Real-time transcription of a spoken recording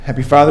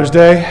Happy Father's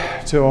Day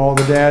to all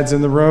the dads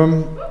in the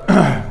room.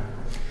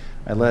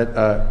 I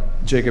let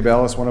Jacob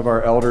Ellis, one of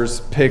our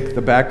elders, pick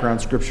the background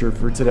scripture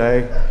for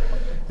today.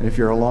 And if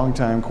you're a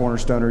longtime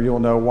Cornerstoner, you'll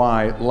know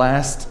why.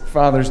 Last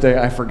Father's Day,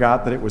 I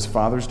forgot that it was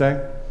Father's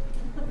Day.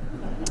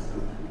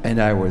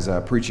 And I was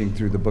preaching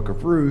through the book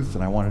of Ruth,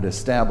 and I wanted to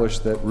establish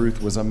that Ruth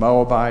was a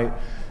Moabite.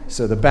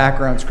 So the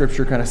background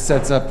scripture kind of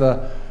sets up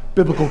the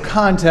biblical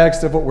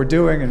context of what we're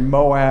doing, and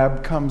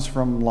Moab comes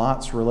from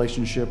Lot's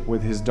relationship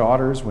with his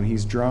daughters when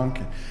he's drunk,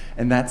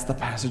 and that's the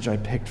passage I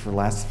picked for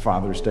last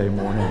Father's Day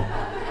morning.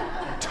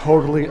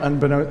 Totally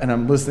unbeknownst, and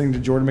I'm listening to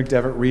Jordan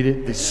McDevitt read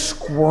it, this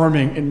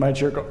squirming in my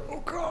chair, go,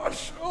 oh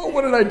gosh, oh,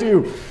 what did I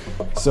do?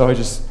 So I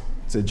just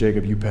said,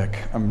 Jacob, you pick.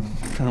 I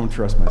don't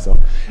trust myself.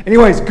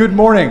 Anyways, good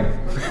morning.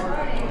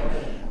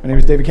 My name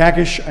is David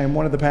Kakish. I am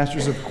one of the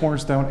pastors of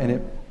Cornerstone,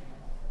 and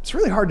it's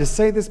really hard to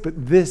say this,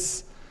 but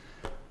this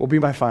will be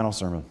my final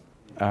sermon.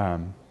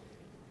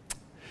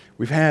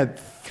 We've had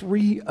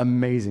 3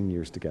 amazing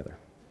years together.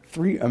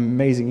 3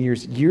 amazing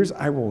years. Years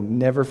I will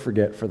never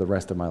forget for the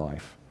rest of my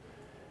life.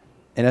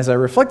 And as I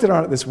reflected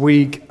on it this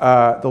week,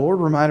 the Lord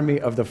reminded me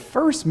of the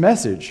first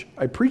message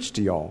I preached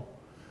to y'all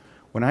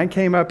when I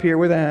came up here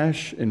with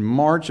Ash in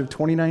March of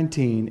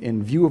 2019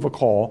 in view of a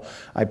call.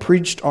 I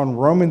preached on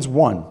Romans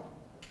 1.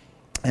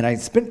 And I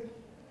spent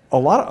a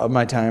lot of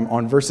my time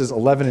on verses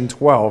 11 and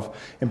 12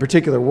 in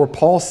particular, where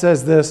Paul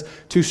says this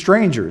to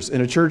strangers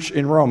in a church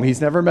in Rome. He's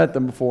never met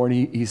them before, and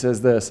he says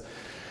this,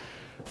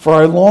 "For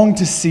I long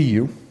to see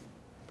you,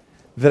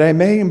 that I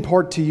may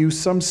impart to you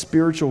some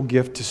spiritual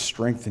gift to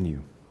strengthen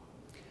you.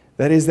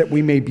 That is, that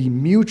we may be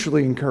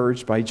mutually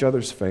encouraged by each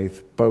other's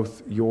faith,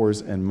 both yours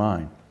and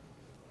mine."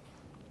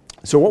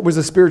 So what was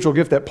the spiritual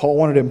gift that Paul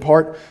wanted to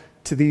impart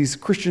to these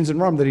Christians in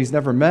Rome that he's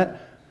never met?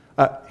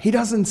 He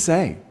doesn't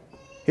say.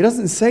 He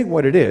doesn't say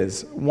what it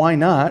is. Why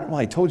not? Well,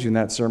 I told you in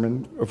that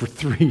sermon over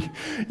 3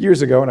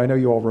 years ago, and I know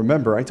you all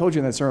remember. I told you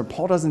in that sermon,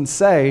 Paul doesn't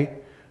say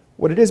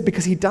what it is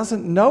because he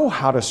doesn't know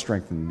how to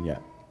strengthen them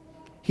yet.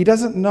 He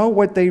doesn't know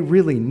what they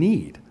really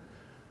need.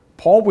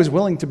 Paul was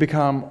willing to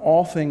become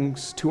all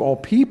things to all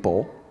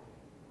people,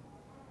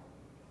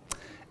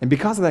 and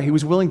because of that, he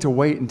was willing to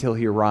wait until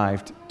he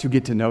arrived to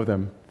get to know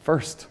them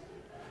first,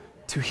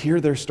 to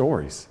hear their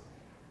stories,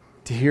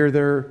 to hear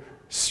their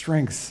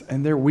strengths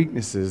and their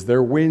weaknesses,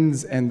 their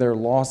wins and their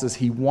losses.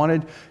 He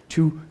wanted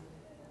to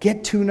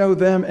get to know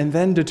them and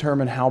then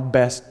determine how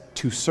best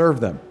to serve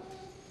them.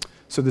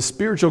 So the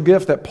spiritual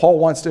gift that Paul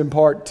wants to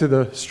impart to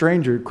the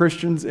stranger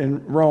Christians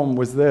in Rome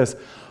was this.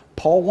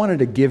 Paul wanted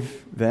to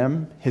give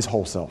them his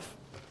whole self.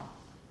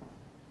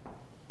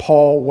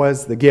 Paul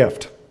was the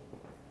gift.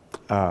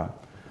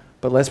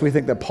 But lest we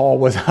think that Paul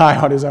was high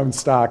on his own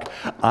stock,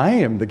 I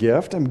am the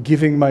gift. I'm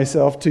giving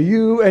myself to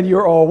you, and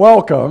you're all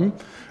welcome.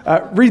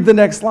 Read the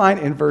next line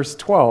in verse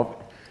 12.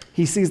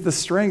 He sees the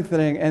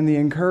strengthening and the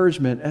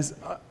encouragement as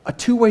a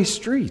two-way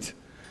street,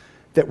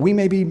 that we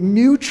may be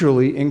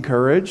mutually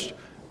encouraged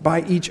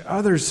by each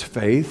other's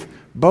faith,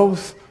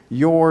 both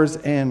yours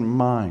and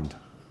mine.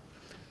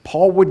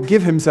 Paul would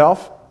give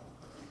himself,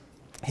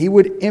 he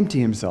would empty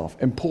himself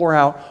and pour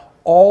out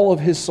all of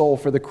his soul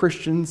for the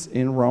Christians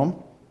in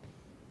Rome.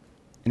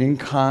 And in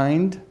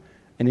kind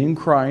and in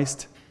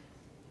Christ,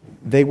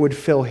 they would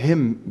fill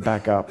him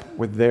back up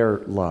with their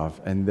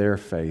love and their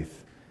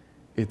faith.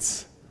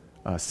 It's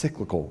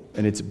cyclical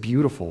and it's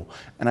beautiful.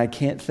 And I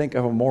can't think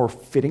of a more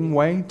fitting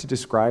way to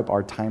describe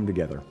our time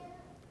together.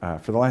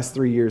 For the last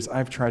 3 years,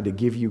 I've tried to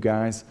give you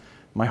guys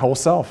my whole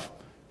self.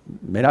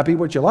 May not be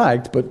what you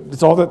liked, but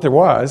it's all that there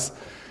was.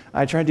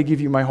 I tried to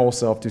give you my whole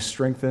self to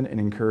strengthen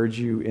and encourage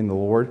you in the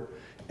Lord.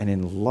 And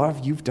in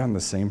love, you've done the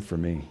same for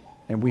me.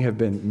 And we have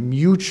been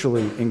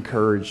mutually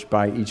encouraged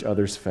by each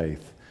other's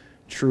faith.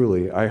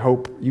 Truly, I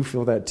hope you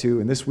feel that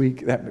too. And this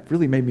week, that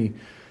really made me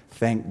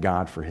thank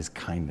God for his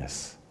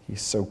kindness.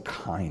 He's so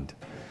kind.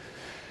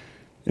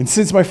 And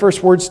since my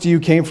first words to you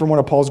came from one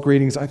of Paul's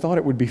greetings, I thought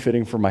it would be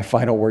fitting for my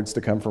final words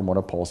to come from one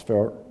of Paul's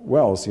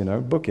farewells,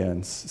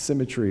 bookends,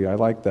 symmetry. I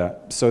like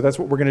that. So that's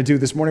what we're going to do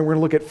this morning. We're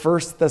going to look at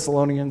 1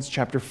 Thessalonians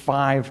chapter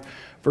 5,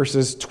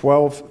 verses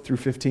 12 through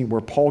 15,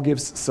 where Paul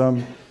gives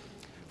some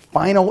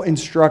final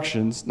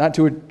instructions, not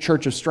to a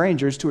church of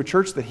strangers, to a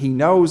church that he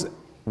knows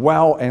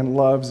well and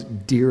loves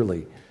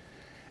dearly.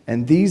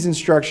 And these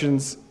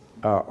instructions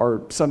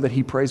are some that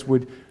he prays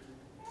would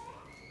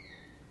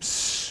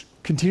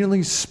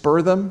continually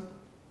spur them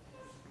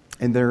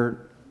in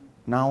their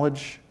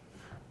knowledge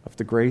of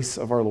the grace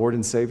of our Lord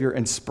and Savior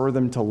and spur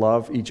them to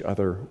love each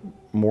other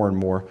more and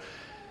more.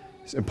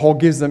 And Paul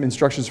gives them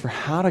instructions for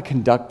how to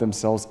conduct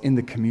themselves in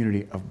the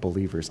community of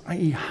believers,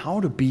 i.e. how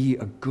to be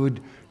a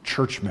good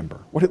church member,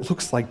 what it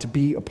looks like to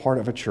be a part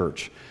of a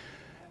church.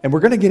 And we're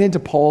going to get into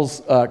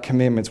Paul's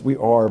commandments. We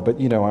are,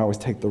 but I always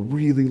take the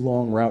really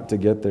long route to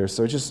get there.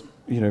 So just,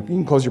 you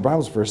can close your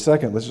Bibles for a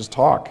second. Let's just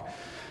talk.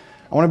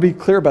 I want to be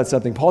clear about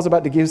something. Paul's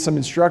about to give some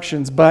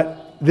instructions,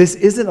 but this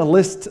isn't a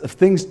list of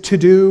things to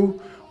do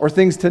or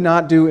things to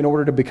not do in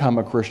order to become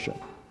a Christian.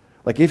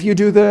 Like if you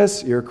do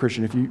this, you're a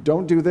Christian. If you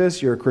don't do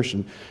this, you're a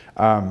Christian.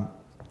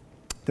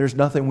 There's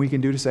nothing we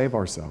can do to save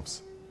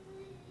ourselves.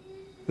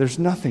 There's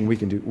nothing we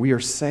can do. We are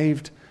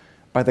saved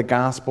by the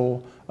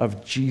gospel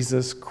of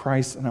Jesus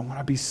Christ. And I want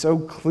to be so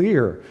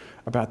clear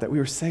about that. We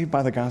are saved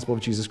by the gospel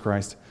of Jesus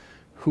Christ,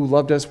 who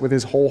loved us with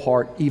his whole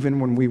heart even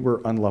when we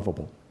were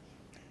unlovable,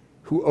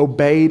 who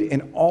obeyed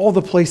in all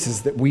the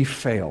places that we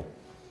fail,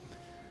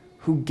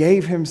 who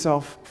gave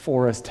himself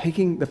for us,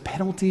 taking the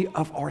penalty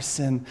of our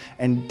sin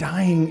and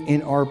dying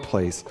in our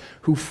place,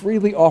 who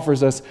freely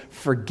offers us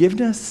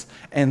forgiveness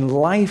and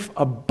life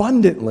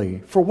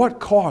abundantly. For what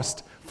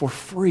cost? For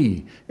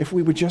free, if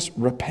we would just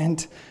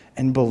repent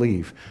and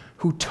believe,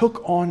 who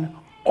took on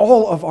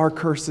all of our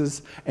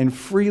curses and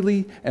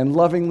freely and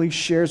lovingly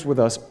shares with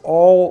us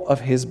all of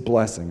his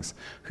blessings,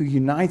 who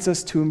unites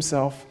us to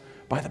himself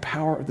by the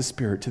power of the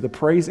Spirit, to the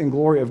praise and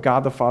glory of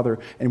God the Father,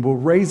 and will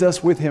raise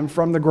us with him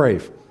from the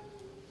grave,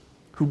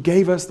 who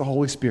gave us the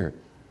Holy Spirit,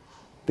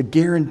 the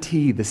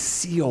guarantee, the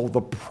seal,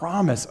 the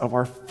promise of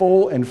our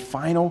full and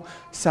final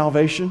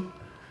salvation,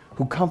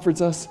 who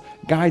comforts us,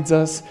 guides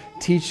us,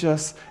 teaches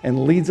us,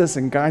 and leads us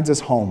and guides us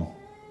home.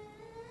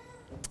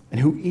 And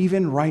who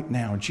even right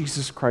now,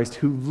 Jesus Christ,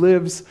 who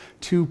lives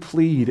to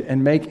plead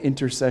and make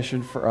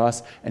intercession for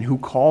us, and who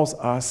calls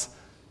us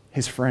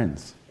his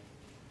friends.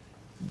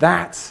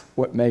 That's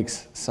what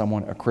makes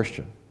someone a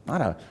Christian, not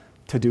a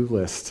to-do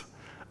list,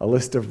 a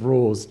list of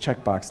rules,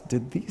 checkbox.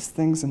 Did these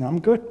things and I'm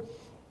good.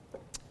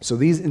 So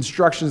these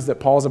instructions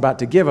that Paul's about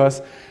to give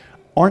us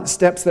aren't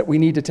steps that we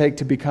need to take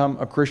to become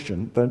a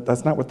Christian.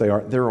 That's not what they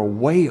are. They're a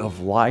way of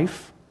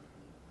life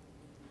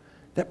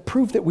that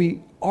prove that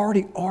we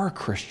already are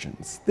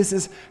Christians. This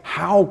is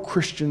how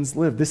Christians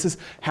live. This is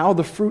how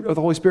the fruit of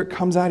the Holy Spirit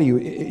comes out of you.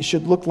 It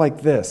should look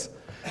like this.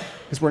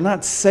 Because we're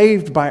not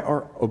saved by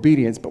our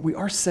obedience, but we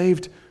are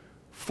saved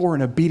for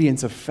an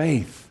obedience of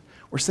faith.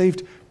 We're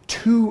saved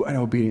to an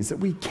obedience that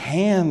we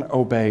can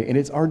obey, and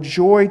it's our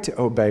joy to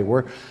obey.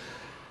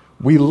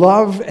 We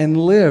love and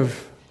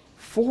live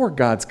for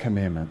God's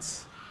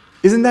commandments.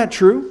 Isn't that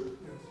true?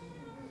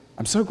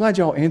 I'm so glad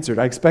y'all answered.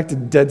 I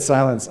expected dead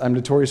silence. I'm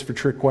notorious for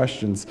trick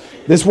questions.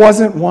 This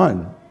wasn't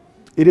one.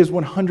 It is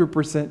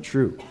 100%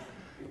 true.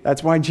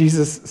 That's why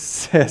Jesus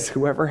says,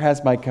 whoever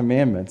has my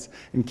commandments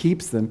and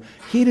keeps them,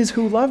 he it is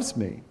who loves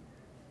me.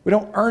 We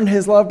don't earn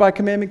his love by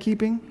commandment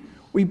keeping.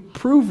 We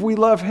prove we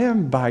love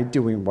him by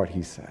doing what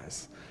he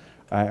says.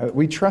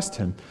 We trust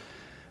him.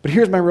 But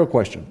here's my real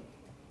question.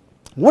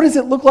 What does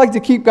it look like to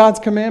keep God's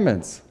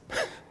commandments?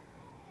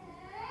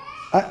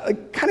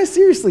 Kind of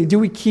seriously, do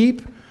we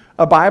keep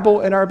a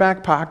Bible in our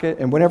back pocket,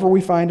 and whenever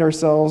we find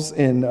ourselves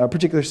in a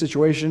particular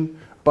situation,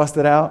 bust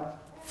it out,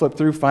 flip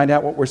through, find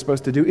out what we're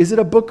supposed to do? Is it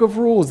a book of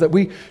rules that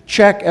we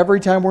check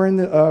every time we're in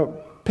the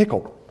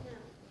pickle?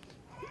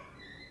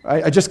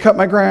 I just cut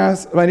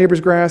my neighbor's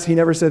grass. He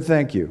never said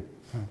thank you.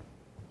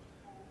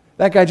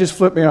 That guy just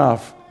flipped me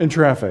off in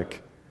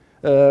traffic.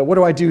 What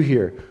do I do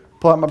here?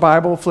 Pull out my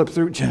Bible, flip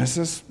through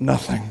Genesis,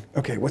 nothing.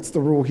 Okay, what's the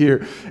rule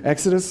here?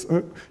 Exodus,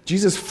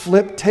 Jesus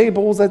flipped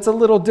tables. That's a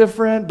little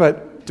different,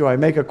 but do I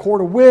make a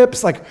cord of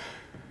whips?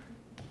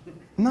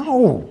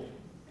 No.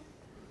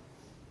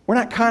 We're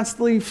not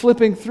constantly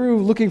flipping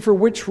through, looking for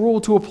which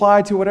rule to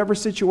apply to whatever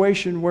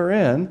situation we're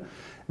in.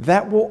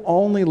 That will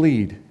only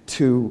lead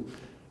to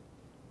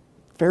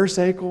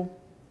pharisaical,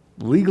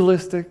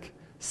 legalistic,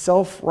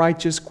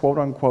 self-righteous,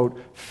 quote-unquote,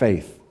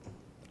 faith.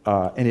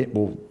 And it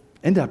will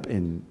end up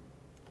in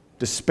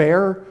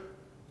despair.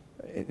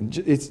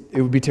 It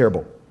would be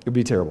terrible. It would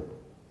be terrible.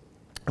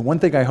 And one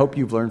thing I hope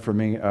you've learned from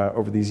me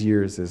over these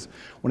years is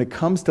when it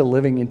comes to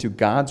living into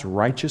God's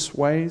righteous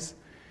ways,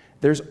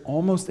 there's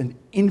almost an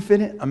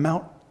infinite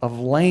amount of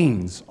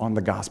lanes on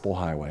the gospel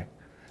highway.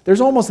 There's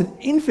almost an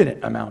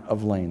infinite amount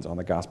of lanes on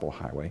the gospel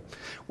highway.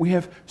 We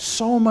have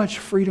so much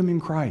freedom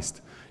in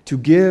Christ to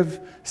give,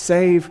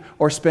 save,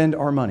 or spend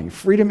our money.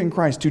 Freedom in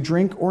Christ to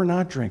drink or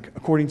not drink,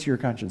 according to your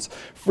conscience.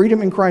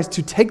 Freedom in Christ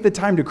to take the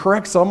time to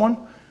correct someone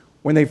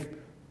when they've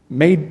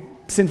made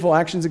sinful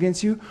actions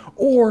against you,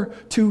 or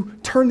to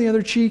turn the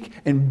other cheek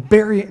and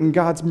bury it in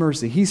God's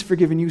mercy. He's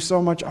forgiven you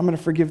so much, I'm going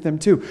to forgive them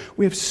too.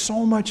 We have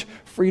so much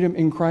freedom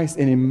in Christ,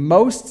 and in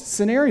most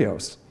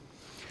scenarios,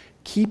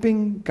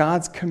 keeping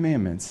God's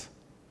commandments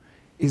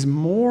is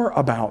more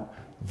about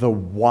the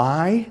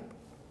why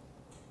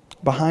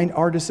behind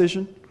our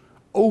decision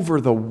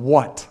over the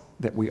what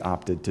that we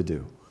opted to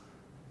do.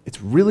 It's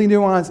really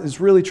nuanced, it's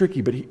really tricky,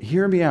 but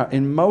hear me out.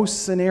 In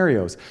most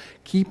scenarios,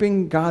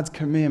 keeping God's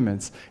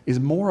commandments is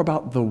more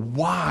about the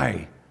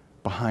why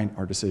behind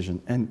our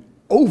decision and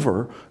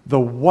over the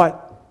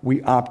what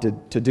we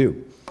opted to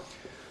do.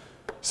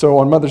 So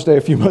on Mother's Day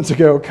a few months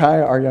ago,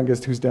 Kaya, our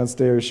youngest, who's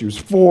downstairs, she was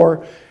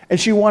 4, and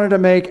she wanted to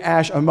make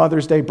Ash a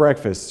Mother's Day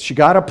breakfast. She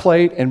got a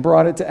plate and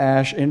brought it to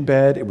Ash in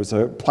bed. It was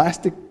a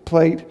plastic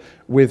plate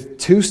with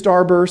 2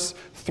 Starbursts,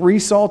 3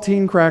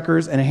 saltine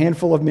crackers, and a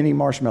handful of mini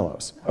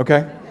marshmallows,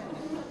 okay?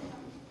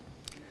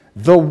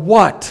 The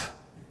what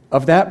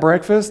of that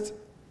breakfast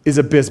is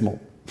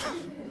abysmal.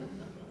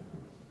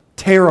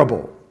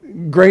 Terrible.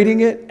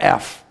 Grading it,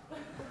 F.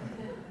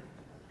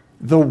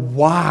 The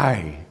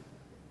why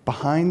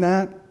behind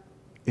that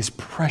is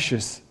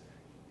precious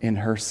in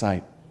her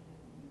sight.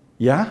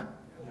 Yeah? What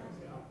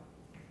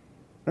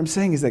I'm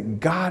saying is that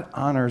God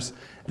honors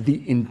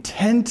the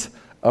intent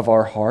of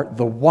our heart,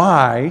 the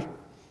why,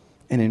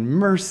 and in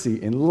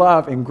mercy, in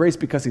love, in grace,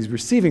 because he's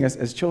receiving us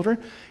as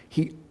children,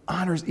 he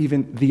honors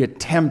even the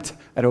attempt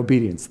at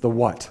obedience, the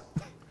what.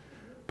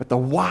 But the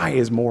why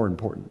is more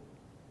important.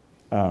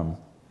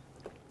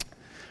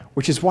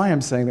 Which is why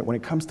I'm saying that when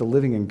it comes to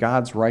living in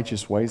God's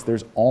righteous ways,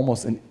 there's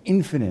almost an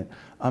infinite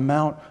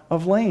amount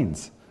of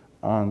lanes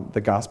on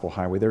the gospel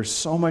highway. There's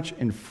so much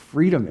in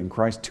freedom in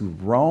Christ to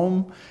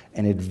roam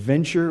and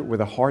adventure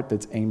with a heart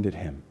that's aimed at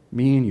him.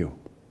 Me and you.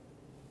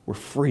 We're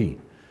free.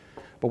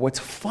 But what's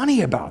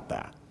funny about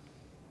that,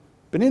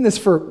 been in this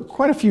for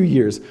quite a few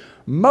years,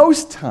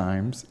 most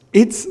times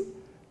it's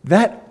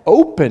that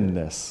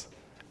openness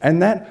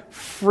and that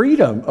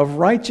freedom of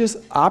righteous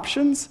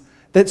options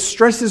that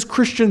stresses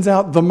Christians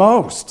out the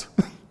most.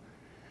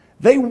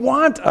 They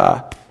want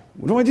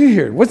what do I do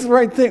here? What's the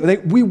right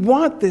thing? We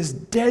want this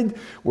the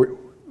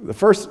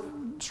first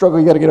struggle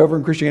you got to get over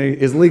in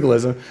Christianity is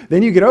legalism.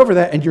 Then you get over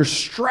that and you're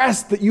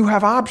stressed that you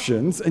have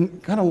options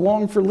and kind of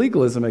long for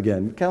legalism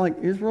again. Kind of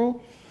like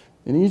Israel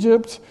in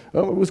Egypt.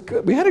 Oh, it was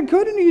good. We had it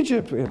good in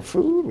Egypt. We had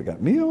food. We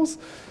got meals.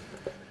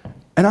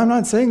 And I'm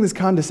not saying this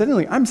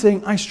condescendingly. I'm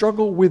saying I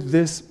struggle with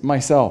this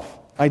myself.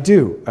 I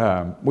do.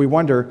 We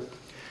wonder,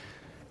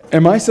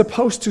 am I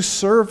supposed to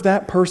serve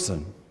that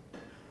person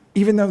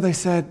even though they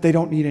said they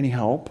don't need any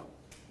help?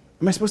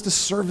 Am I supposed to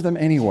serve them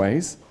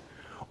anyways?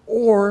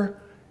 Or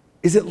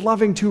is it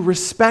loving to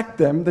respect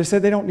them? They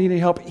said they don't need any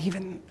help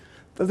even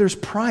though there's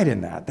pride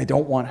in that. They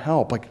don't want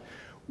help. Like,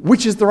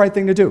 which is the right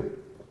thing to do?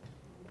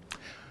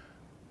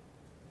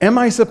 Am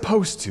I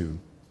supposed to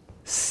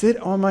sit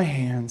on my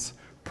hands,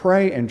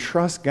 pray, and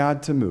trust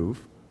God to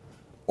move?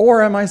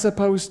 Or am I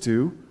supposed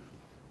to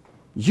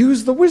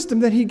use the wisdom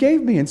that he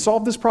gave me and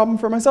solve this problem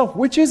for myself?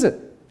 Which is it?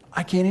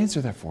 I can't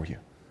answer that for you.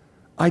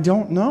 I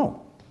don't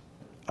know.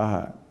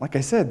 Like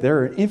I said, there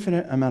are an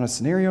infinite amount of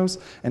scenarios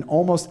and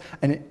almost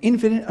an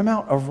infinite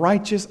amount of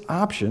righteous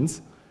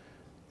options.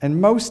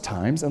 And most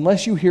times,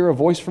 unless you hear a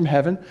voice from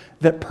heaven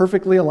that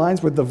perfectly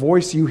aligns with the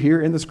voice you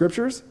hear in the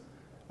scriptures,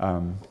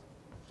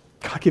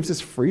 God gives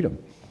us freedom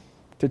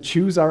to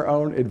choose our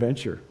own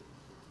adventure.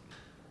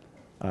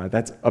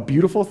 That's a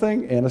beautiful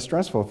thing and a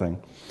stressful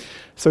thing.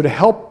 So to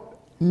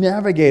help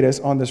navigate us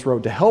on this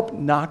road, to help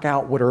knock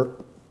out what are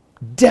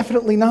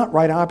definitely not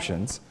right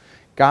options,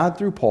 God,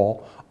 through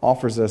Paul,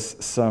 offers us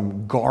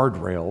some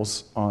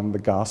guardrails on the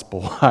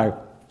gospel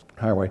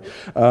highway.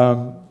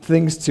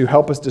 Things to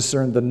help us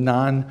discern the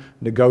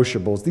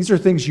non-negotiables. These are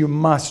things you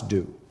must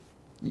do.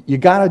 You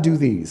got to do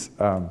these.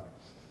 And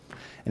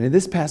in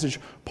this passage,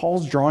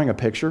 Paul's drawing a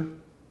picture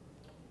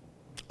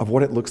of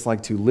what it looks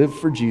like to live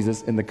for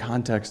Jesus in the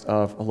context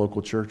of a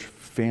local church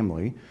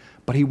family,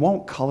 but he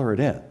won't color it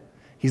in.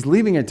 He's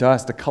leaving it to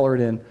us to color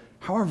it in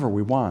however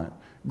we want,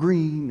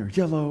 green or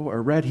yellow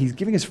or red. He's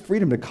giving us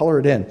freedom to color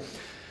it in.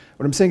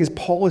 What I'm saying is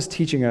Paul is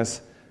teaching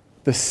us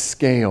the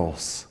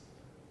scales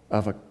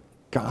of a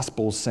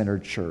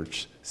gospel-centered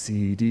church.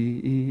 C,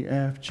 D, E,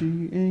 F,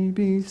 G, A,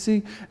 B,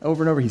 C.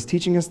 Over and over, he's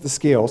teaching us the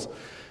scales,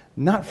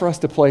 not for us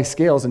to play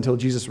scales until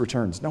Jesus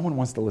returns. No one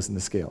wants to listen to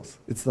scales.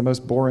 It's the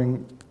most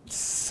boring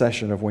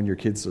session of when your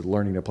kids are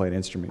learning to play an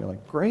instrument. You're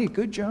like, great,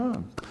 good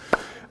job.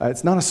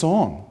 It's not a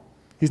song.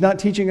 He's not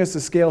teaching us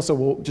the scales so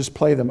we'll just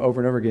play them over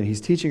and over again.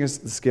 He's teaching us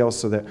the scales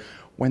so that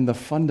when the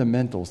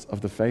fundamentals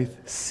of the faith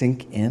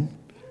sink in,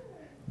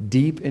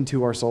 deep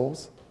into our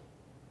souls,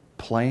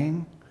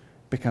 playing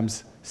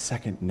becomes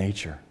second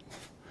nature.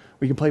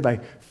 We can play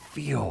by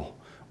feel.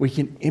 We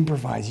can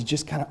improvise. You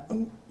just kind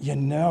of,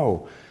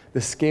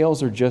 The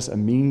scales are just a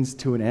means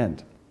to an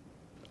end.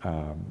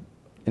 And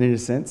in a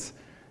sense,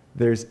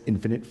 there's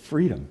infinite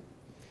freedom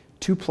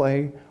to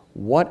play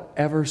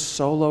whatever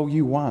solo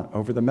you want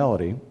over the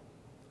melody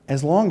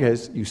as long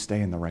as you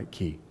stay in the right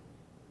key.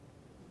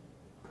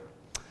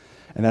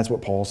 And that's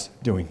what Paul's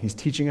doing. He's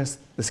teaching us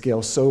the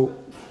scales so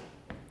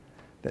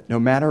that no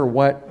matter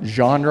what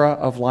genre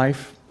of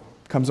life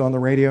comes on the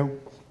radio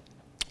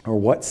or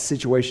what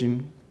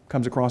situation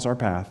comes across our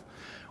path,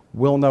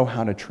 we'll know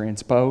how to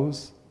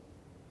transpose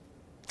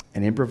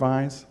and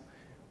improvise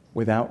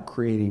without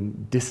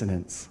creating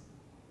dissonance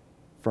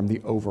from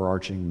the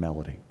overarching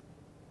melody.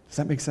 Does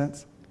that make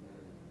sense?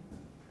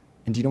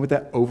 And do you know what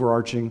that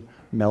overarching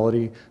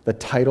melody, the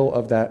title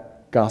of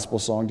that gospel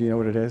song, do you know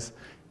what it is?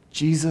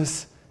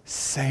 Jesus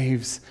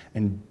saves,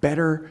 and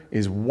better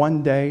is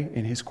one day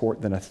in his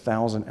court than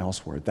 1,000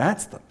 elsewhere.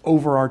 That's the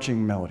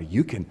overarching melody.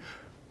 You can,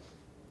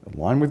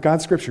 along with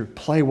God's scripture,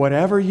 play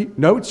whatever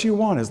notes you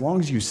want as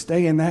long as you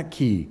stay in that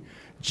key.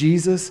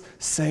 Jesus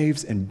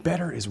saves, and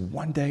better is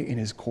one day in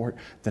his court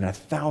than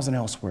 1,000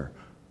 elsewhere.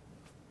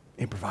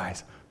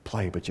 Improvise,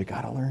 play, but you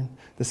got to learn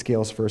the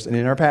scales first. And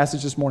in our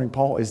passage this morning,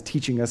 Paul is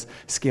teaching us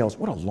scales.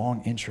 What a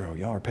long intro.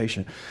 Y'all are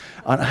patient.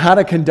 On how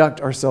to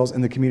conduct ourselves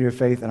in the community of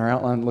faith. And our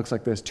outline looks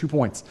like this. 2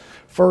 points.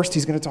 First,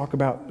 he's going to talk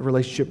about the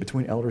relationship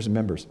between elders and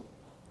members.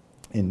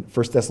 In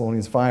 1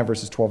 Thessalonians 5,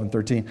 verses 12 and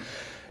 13.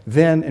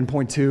 Then in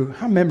point 2,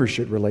 how members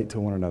should relate to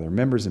one another,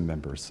 members and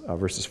members,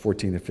 verses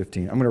 14 to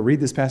 15. I'm going to read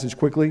this passage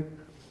quickly.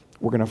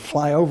 We're going to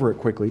fly over it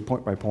quickly,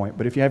 point by point.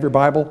 But if you have your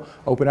Bible,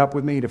 open up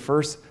with me to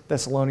 1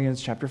 Thessalonians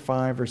chapter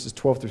 5, verses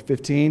 12 through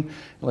 15. And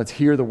let's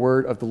hear the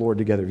word of the Lord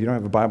together. If you don't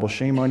have a Bible,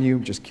 shame on you.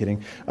 Just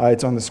kidding.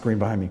 It's on the screen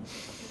behind me.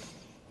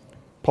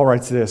 Paul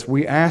writes this: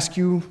 "We ask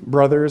you,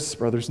 brothers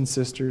and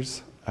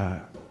sisters,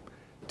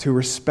 to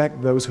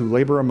respect those who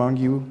labor among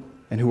you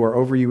and who are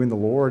over you in the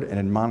Lord and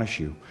admonish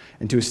you,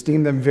 and to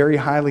esteem them very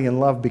highly in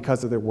love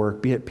because of their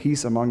work. Be at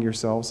peace among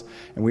yourselves.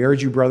 And we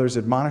urge you, brothers,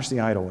 admonish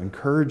the idle,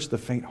 encourage the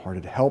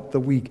faint-hearted, help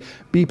the weak.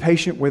 Be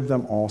patient with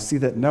them all. See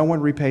that no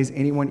one repays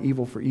anyone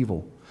evil for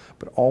evil,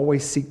 but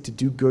always seek to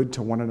do good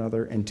to one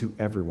another and to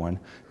everyone."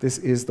 This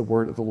is the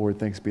word of the Lord.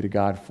 Thanks be to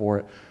God for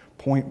it.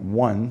 Point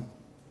 1,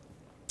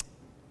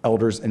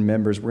 elders and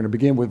members. We're going to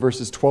begin with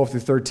verses 12 through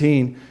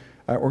 13.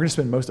 We're going to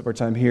spend most of our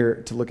time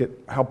here to look at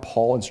how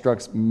Paul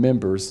instructs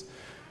members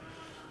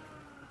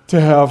to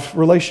have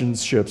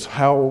relationships.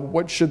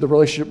 What should the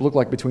relationship look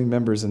like between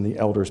members and the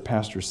elders,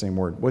 pastors, same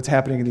word. What's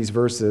happening in these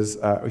verses?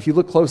 If you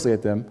look closely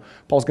at them,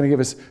 Paul's going to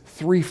give us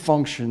 3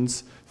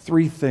 functions,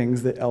 3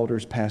 things that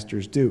elders,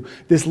 pastors do.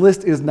 This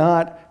list is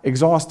not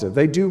exhaustive.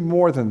 They do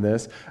more than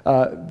this.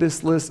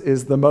 This list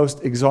is the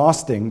most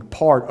exhausting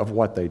part of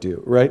what they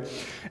do, right?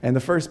 And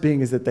the first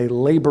being is that they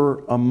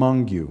labor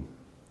among you.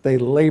 They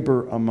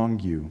labor among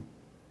you.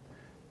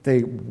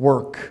 They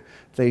work.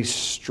 They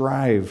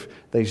strive,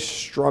 they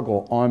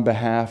struggle on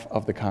behalf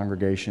of the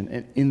congregation,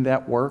 and in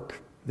that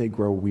work, they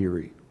grow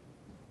weary.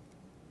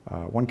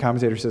 One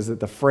commentator says that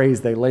the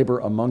phrase, "they labor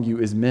among you,"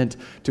 is meant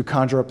to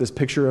conjure up this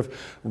picture of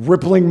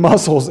rippling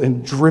muscles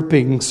and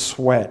dripping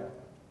sweat.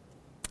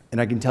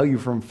 And I can tell you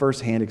from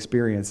firsthand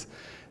experience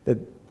that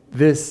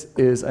this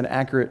is an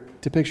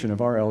accurate depiction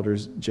of our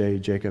elders, Jay,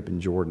 Jacob,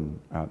 and Jordan.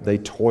 They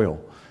toil,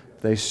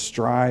 they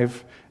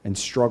strive and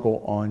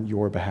struggle on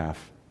your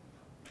behalf,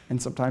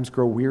 and sometimes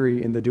grow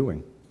weary in the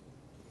doing.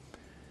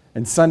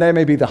 And Sunday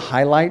may be the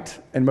highlight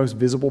and most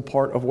visible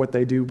part of what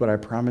they do, but I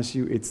promise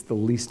you it's the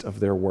least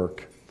of their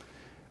work.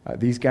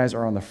 These guys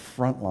are on the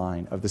front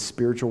line of the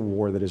spiritual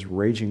war that is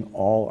raging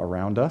all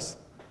around us.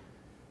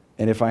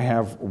 And if I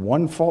have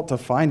one fault to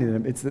find in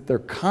them, it's that they're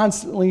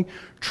constantly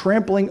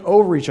trampling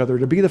over each other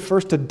to be the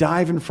first to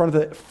dive in front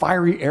of the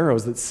fiery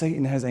arrows that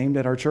Satan has aimed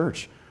at our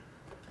church.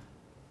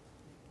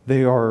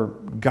 They are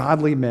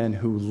godly men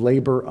who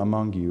labor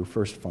among you,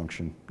 first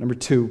function. Number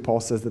 2,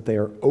 Paul says that they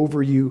are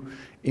over you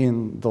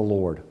in the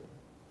Lord.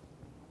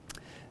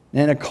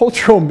 And in a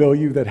cultural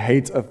milieu that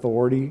hates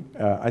authority,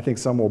 I think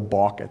some will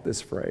balk at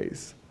this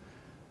phrase.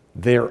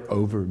 They're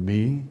over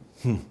me.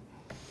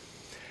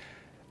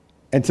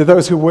 And to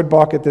those who would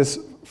balk at this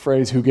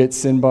phrase, who get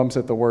sin bumps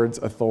at the words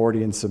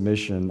authority and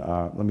submission,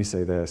 let me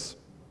say this: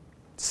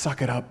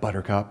 suck it up,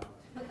 buttercup.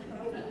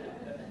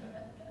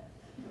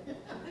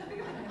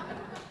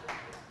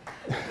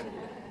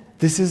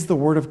 This is the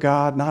Word of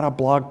God, not a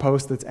blog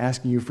post that's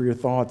asking you for your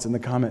thoughts in the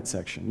comment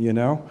section, you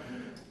know?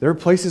 There are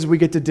places we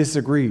get to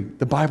disagree.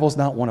 The Bible's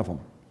not one of them.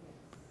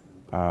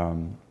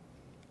 And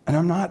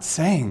I'm not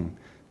saying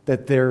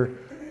that their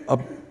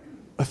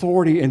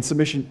authority and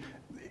submission,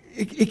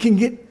 it can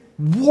get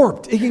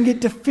warped. It can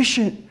get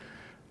deficient.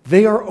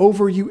 They are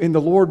over you in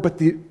the Lord, but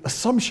the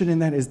assumption in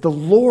that is the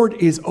Lord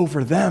is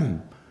over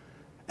them,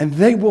 and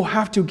they will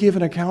have to give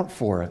an account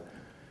for it.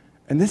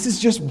 And this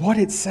is just what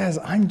it says.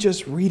 I'm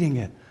just reading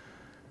it.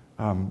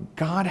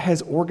 God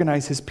has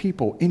organized his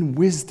people in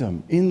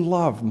wisdom, in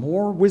love,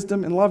 more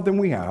wisdom and love than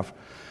we have,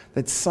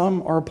 that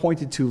some are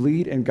appointed to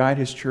lead and guide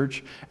his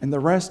church, and the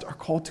rest are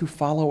called to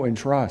follow and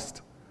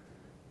trust.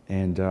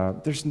 And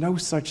there's no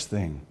such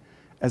thing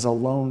as a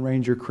Lone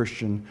Ranger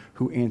Christian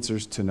who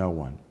answers to no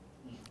one.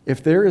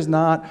 If there is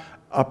not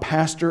a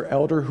pastor,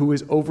 elder who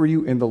is over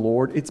you in the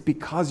Lord, it's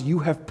because you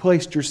have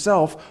placed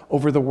yourself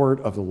over the word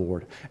of the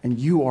Lord, and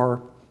you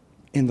are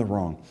in the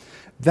wrong.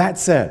 That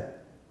said,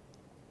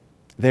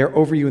 they're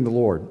over you in the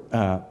Lord.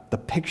 The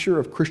picture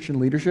of Christian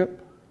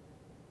leadership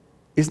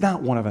is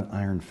not one of an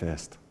iron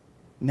fist.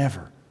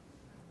 Never.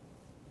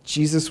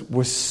 Jesus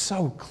was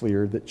so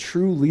clear that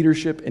true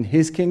leadership in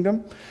his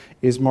kingdom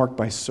is marked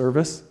by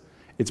service,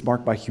 it's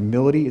marked by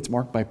humility, it's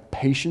marked by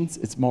patience,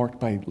 it's marked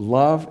by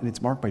love, and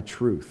it's marked by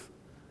truth.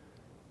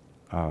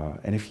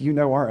 And if you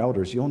know our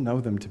elders, you'll know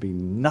them to be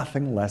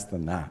nothing less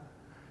than that.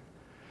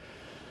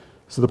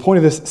 So the point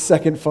of this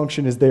second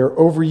function is they are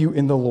over you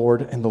in the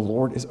Lord, and the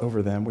Lord is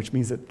over them, which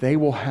means that they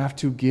will have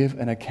to give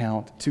an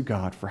account to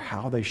God for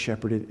how they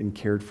shepherded and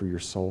cared for your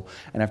soul.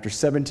 And after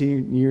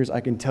 17 years, I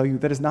can tell you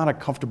that is not a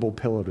comfortable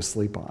pillow to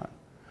sleep on.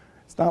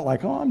 It's not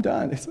like, oh, I'm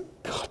done. It's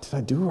like, God, did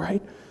I do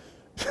right?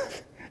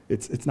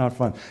 It's not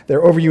fun.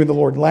 They're over you in the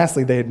Lord. And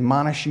lastly, they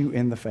admonish you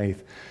in the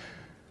faith.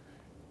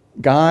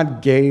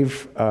 God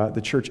gave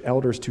the church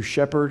elders to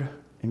shepherd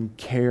and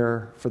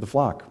care for the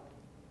flock.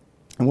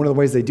 And one of the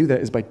ways they do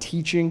that is by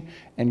teaching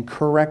and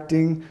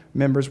correcting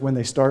members when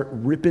they start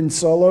ripping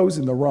solos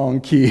in the wrong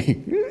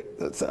key.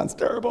 That sounds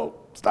terrible.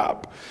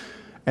 Stop.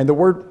 And the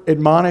word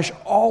admonish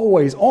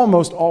always,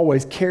 almost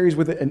always, carries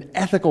with it an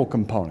ethical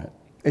component.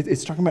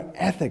 It's talking about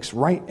ethics,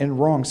 right and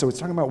wrong. So it's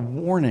talking about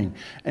warning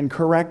and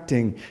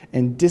correcting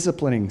and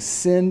disciplining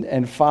sin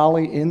and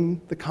folly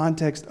in the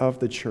context of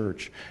the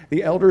church.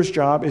 The elder's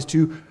job is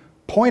to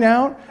point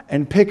out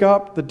and pick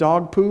up the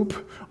dog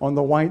poop on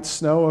the white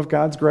snow of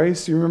God's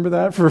grace. You remember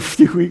that for a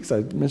few weeks?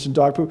 I mentioned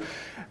dog poop.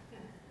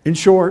 In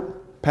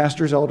short,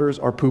 pastors, elders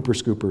are pooper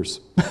scoopers.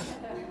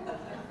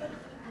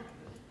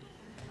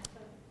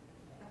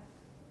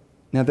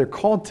 Now, they're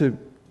called to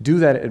do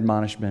that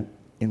admonishment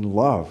in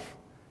love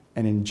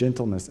and in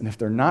gentleness. And if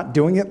they're not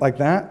doing it like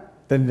that,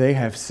 then they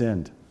have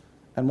sinned.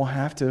 And we'll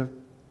have to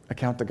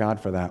account to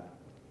God for that.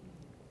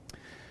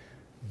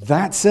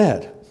 That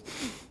said,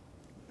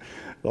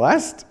 the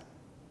last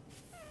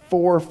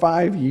 4 or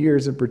 5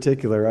 years in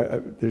particular,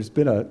 there's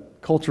been a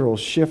cultural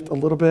shift a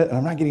little bit, and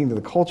I'm not getting into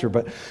the culture,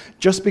 but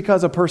just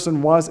because a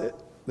person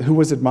who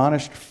was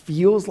admonished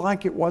feels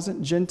like it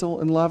wasn't gentle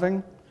and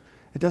loving,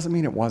 it doesn't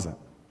mean it wasn't.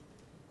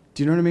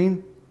 Do you know what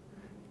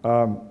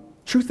I mean?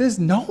 Truth is,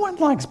 no one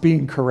likes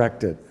being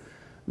corrected.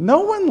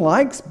 No one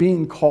likes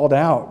being called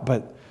out,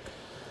 but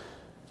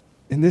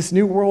in this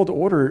new world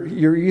order,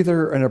 you're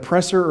either an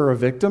oppressor or a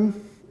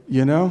victim.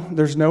 You know,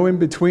 there's no in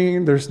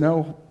between. There's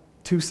no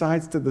two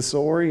sides to the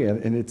story,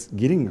 and it's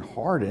getting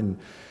hard. And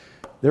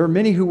there are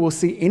many who will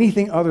see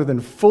anything other than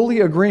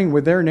fully agreeing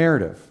with their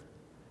narrative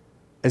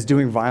as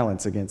doing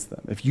violence against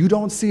them. If you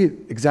don't see it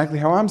exactly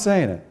how I'm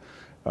saying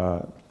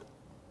it,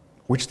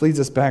 which leads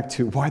us back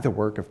to why the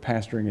work of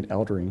pastoring and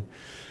eldering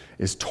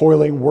is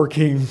toiling,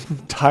 working,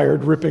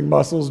 tired, ripping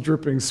muscles,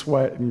 dripping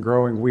sweat, and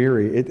growing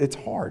weary. It's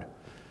hard.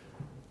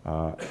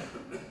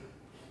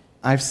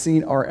 I've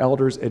seen our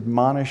elders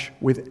admonish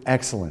with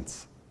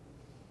excellence.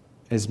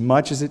 As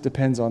much as it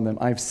depends on them,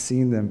 I've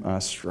seen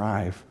them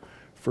strive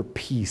for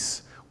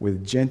peace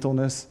with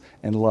gentleness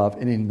and love.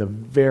 And in the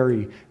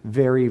very,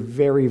 very,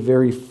 very,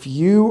 very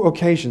few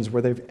occasions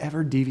where they've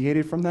ever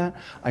deviated from that,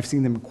 I've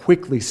seen them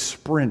quickly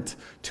sprint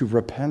to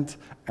repent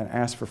and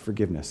ask for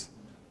forgiveness.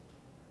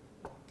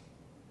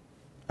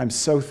 I'm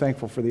so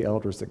thankful for the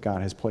elders that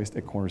God has placed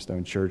at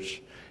Cornerstone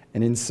Church.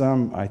 And in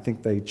some, I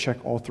think they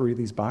check all three of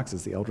these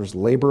boxes. The elders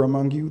labor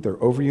among you.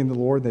 They're over you in the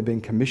Lord. They've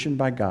been commissioned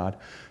by God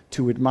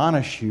to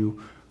admonish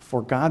you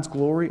for God's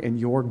glory and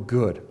your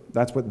good.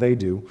 That's what they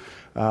do.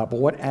 But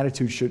what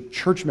attitude should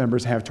church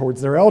members have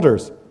towards their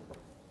elders?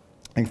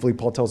 Thankfully,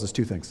 Paul tells us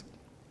two things.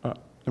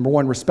 Number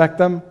one, respect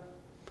them.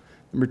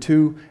 Number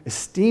two,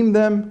 esteem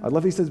them. I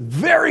love that he says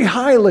very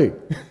highly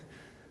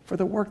for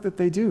the work that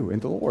they do in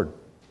the Lord.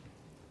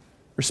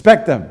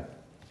 Respect them.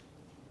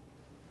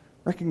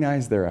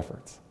 Recognize their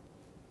efforts.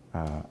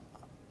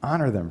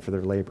 Honor them for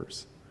their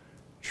labors.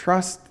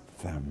 Trust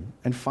them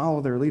and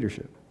follow their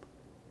leadership.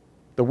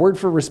 The word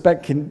for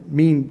respect can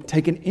mean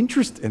take an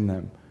interest in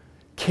them,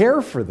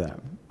 care for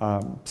them.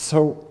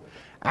 So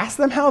ask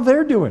them how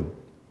they're doing.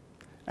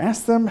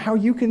 Ask them how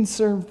you can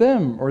serve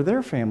them or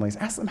their families.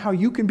 Ask them how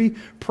you can be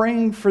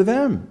praying for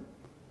them.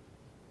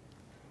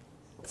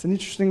 It's an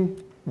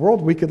interesting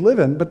world we could live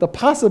in, but the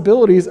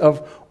possibilities of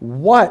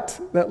what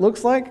that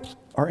looks like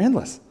are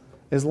endless,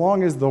 as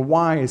long as the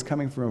why is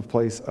coming from a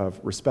place of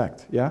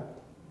respect, yeah?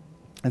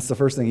 That's the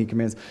first thing he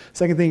commands.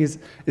 Second thing is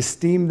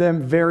esteem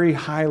them very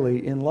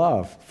highly in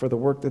love for the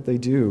work that they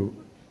do.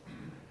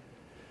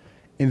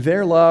 In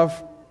their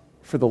love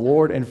for the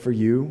Lord and for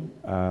you,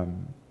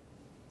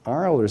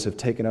 our elders have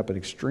taken up an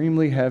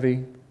extremely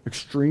heavy,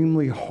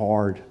 extremely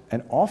hard,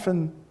 and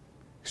often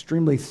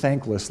extremely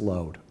thankless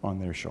load on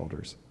their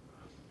shoulders.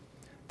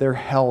 They're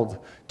held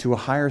to a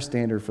higher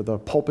standard for the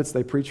pulpits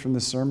they preach from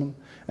the sermon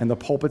and the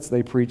pulpits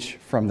they preach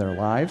from their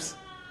lives.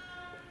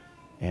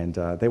 And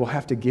they will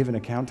have to give an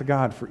account to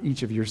God for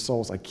each of your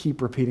souls. I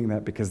keep repeating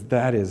that because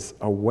that is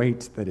a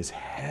weight that is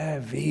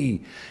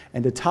heavy.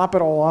 And to top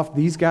it all off,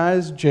 these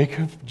guys,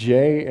 Jacob,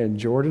 Jay, and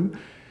Jordan,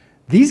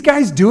 these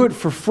guys do it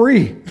for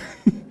free.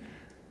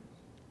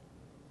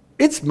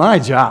 It's my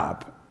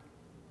job.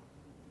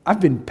 I've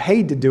been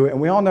paid to do it,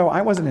 and we all know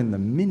I wasn't in the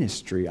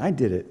ministry. I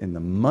did it in the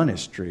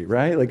monastry,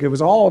 right? Like it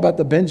was all about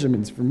the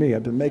Benjamins for me.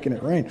 I've been making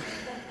it rain.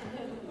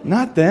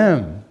 Not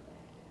them.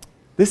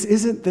 This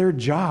isn't their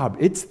job.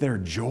 It's their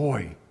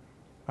joy.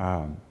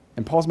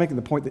 And Paul's making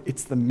the point that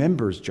it's the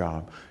members'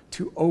 job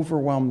to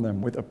overwhelm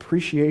them with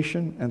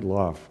appreciation and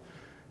love.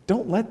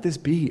 Don't let this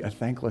be a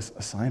thankless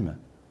assignment.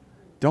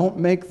 Don't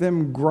make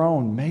them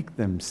groan. Make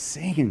them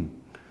sing.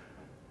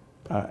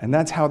 And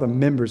that's how the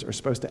members are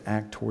supposed to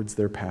act towards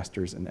their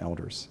pastors and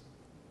elders.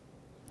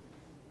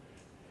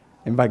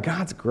 And by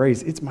God's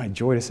grace, it's my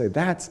joy to say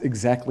that's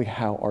exactly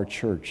how our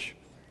church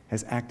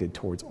has acted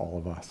towards all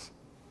of us.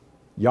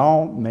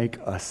 Y'all make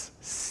us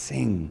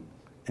sing,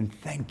 and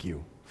thank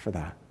you for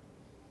that.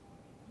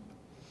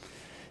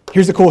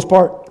 Here's the coolest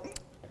part.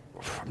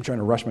 I'm trying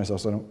to rush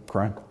myself so I don't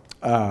cry.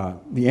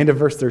 The end of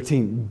verse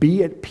 13,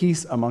 be at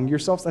peace among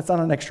yourselves. That's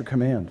not an extra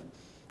command.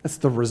 That's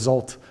the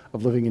result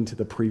of living into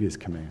the previous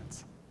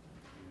commands.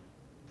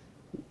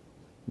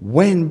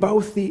 When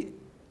both the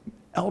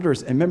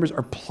elders and members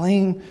are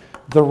playing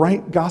the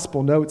right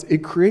gospel notes,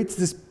 it creates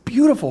this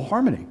beautiful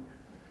harmony.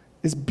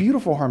 This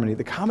beautiful harmony.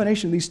 The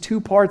combination of these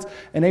two parts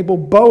enable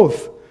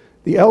both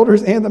the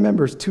elders and the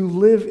members to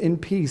live in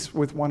peace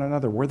with one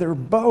another, where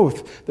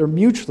they're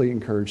mutually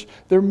encouraged,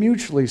 they're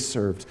mutually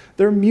served,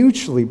 they're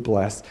mutually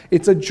blessed.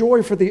 It's a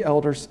joy for the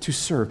elders to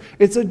serve.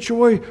 It's a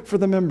joy for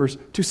the members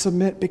to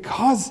submit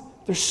because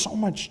there's so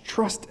much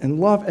trust and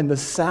love, and the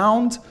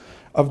sound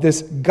of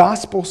this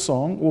gospel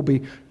song will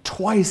be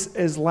twice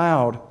as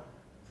loud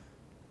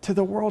to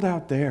the world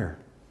out there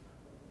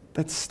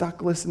that's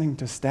stuck listening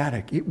to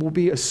static. It will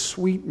be a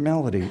sweet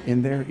melody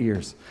in their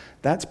ears.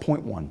 That's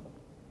point one.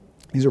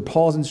 These are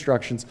Paul's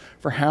instructions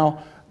for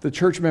how the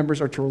church members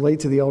are to relate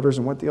to the elders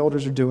and what the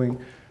elders are doing.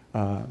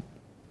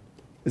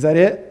 Is that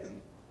it,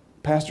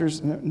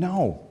 pastors?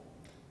 No.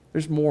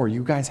 There's more.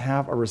 You guys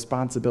have a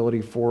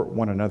responsibility for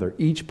one another.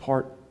 Each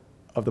part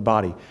of the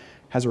body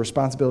has a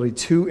responsibility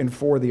to and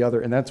for the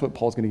other, and that's what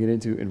Paul's going to get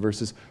into in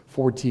verses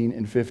 14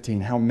 and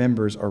 15, how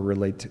members are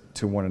related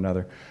to one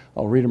another.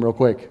 I'll read them real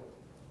quick.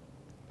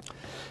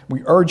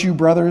 We urge you,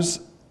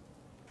 brothers,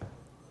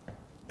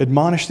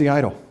 admonish the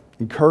idle,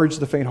 encourage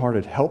the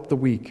faint-hearted, help the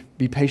weak,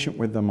 be patient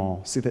with them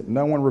all. See that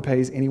no one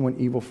repays anyone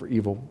evil for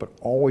evil, but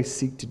always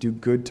seek to do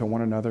good to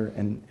one another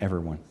and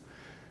everyone.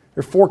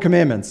 There are 4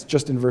 commandments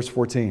just in verse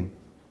 14. You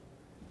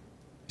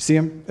see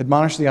them?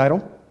 Admonish the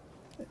idle.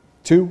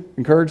 2,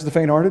 encourage the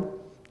faint-hearted.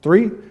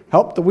 3,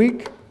 help the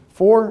weak.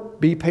 4,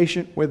 be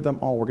patient with them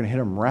all. We're going to hit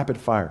them rapid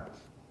fire.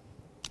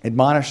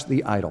 Admonish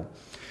the idle.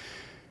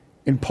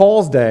 In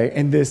Paul's day,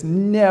 and this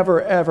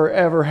never, ever,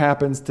 ever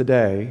happens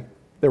today,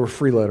 there were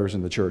freeloaders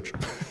in the church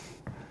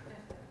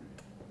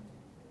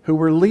who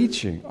were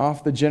leeching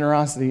off the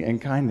generosity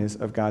and kindness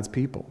of God's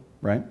people,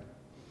 right?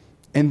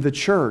 And the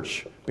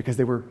church, because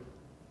they were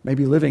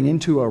maybe living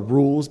into a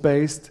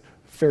rules-based,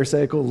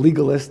 pharisaical,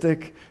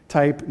 legalistic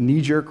type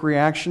knee-jerk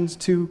reactions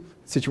to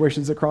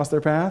situations that cross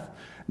their path.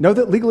 Know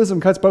that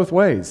legalism cuts both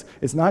ways.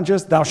 It's not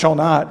just thou shalt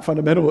not,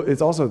 fundamental,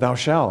 it's also thou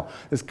shalt.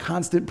 This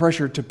constant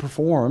pressure to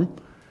perform.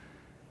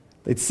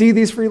 They'd see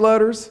these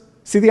freeloaders,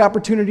 see the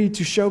opportunity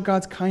to show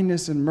God's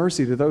kindness and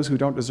mercy to those who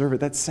don't deserve it.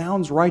 That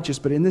sounds righteous,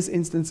 but in this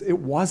instance, it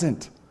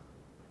wasn't.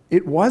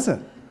 It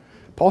wasn't.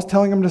 Paul's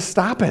telling them to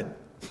stop it.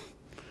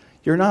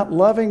 You're not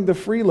loving the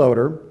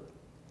freeloader,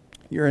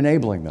 you're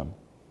enabling them,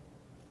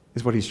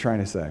 is what he's trying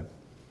to say.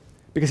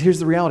 Because here's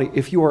the reality.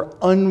 If you are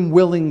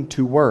unwilling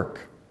to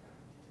work,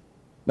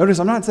 notice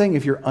I'm not saying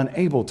if you're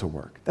unable to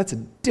work. That's a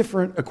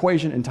different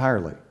equation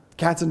entirely.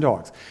 Cats and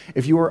dogs.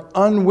 If you are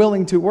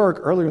unwilling to work,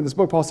 earlier in this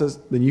book, Paul says,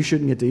 then you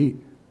shouldn't get to eat.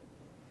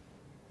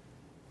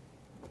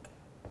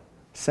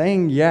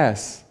 Saying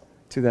yes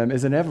to them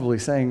is inevitably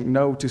saying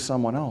no to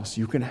someone else.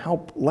 You can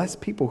help less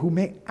people who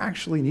may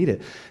actually need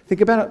it. Think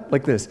about it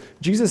like this.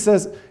 Jesus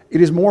says it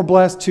is more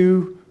blessed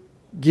to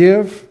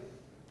give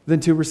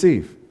than to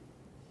receive.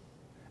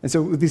 And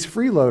so with these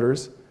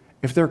freeloaders,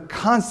 if they're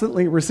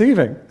constantly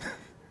receiving,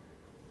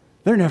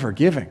 they're never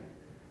giving.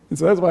 And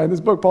so that's why in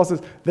this book, Paul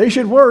says they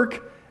should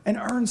work and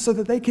earn so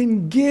that they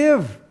can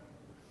give.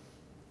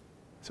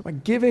 So by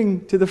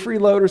giving to the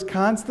freeloaders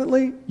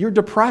constantly, you're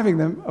depriving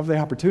them of the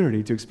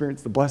opportunity to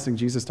experience the blessing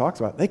Jesus talks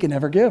about. They can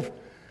never give.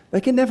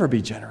 They can never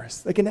be generous.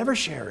 They can never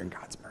share in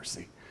God's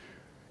mercy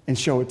and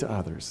show it to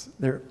others.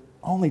 They're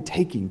only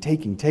taking.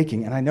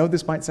 And I know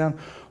this might sound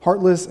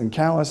heartless and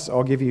callous.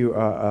 I'll give you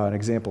an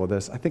example of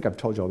this. I think I've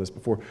told you all this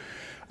before.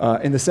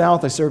 In the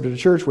South, I served at a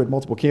church with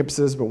multiple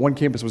campuses, but one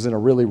campus was in a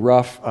really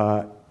rough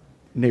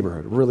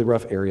neighborhood, a really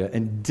rough area.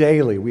 And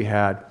daily we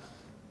had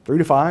 3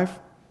 to 5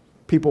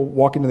 people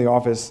walk into the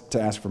office to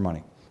ask for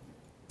money.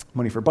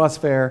 Money for bus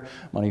fare,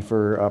 money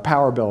for a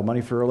power bill,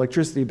 money for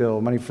electricity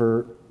bill, money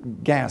for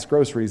gas,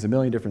 groceries, a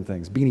million different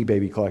things, Beanie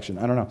Baby collection,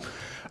 I don't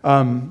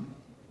know.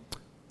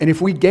 And if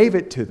we gave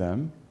it to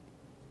them,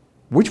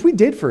 which we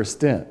did for a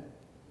stint,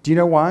 do you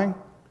know why?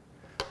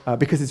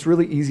 Because it's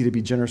really easy to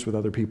be generous with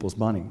other people's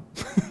money.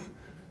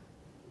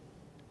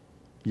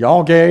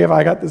 Y'all gave,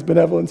 I got this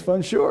benevolence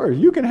fund, sure,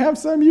 you can have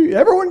some,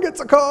 everyone gets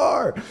a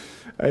car.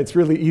 It's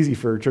really easy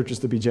for churches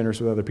to be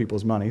generous with other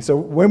people's money. So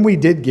when we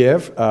did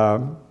give,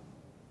 not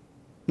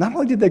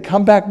only did they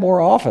come back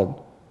more often,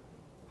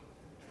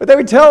 but they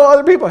would tell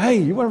other people, hey,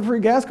 you want a free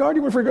gas card?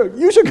 You want a free go?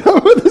 You should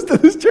come with us to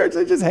this church.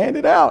 They just hand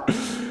it out.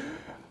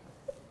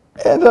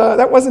 And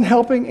that wasn't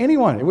helping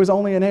anyone. It was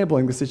only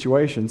enabling the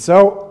situation.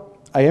 So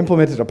I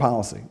implemented a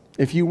policy.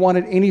 If you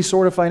wanted any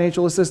sort of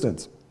financial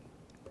assistance,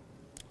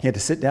 you had to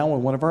sit down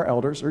with one of our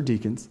elders or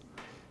deacons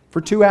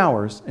for 2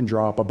 hours and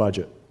draw up a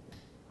budget.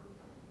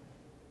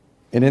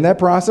 And in that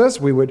process,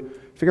 we would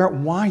figure out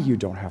why you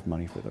don't have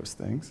money for those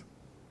things.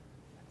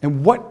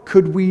 And what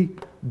could we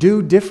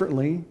do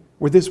differently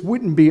where this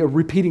wouldn't be a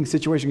repeating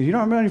situation? You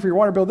don't have money for your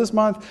water bill this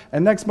month,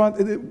 and next month,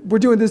 we're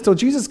doing this till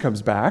Jesus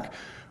comes back.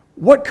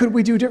 What could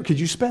we do different? Could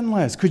you spend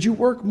less? Could you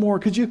work more?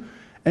 Could you?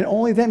 And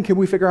only then can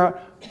we figure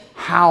out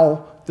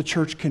how the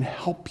church can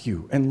help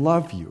you and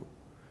love you.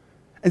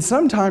 And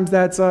sometimes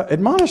that's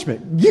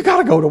admonishment. You got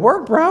to go to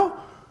work, bro.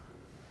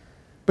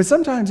 But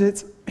sometimes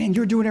it's, man,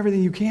 you're doing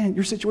everything you can.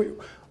 Your situation,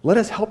 let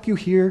us help you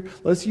here.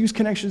 Let's use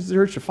connections to the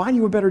church to find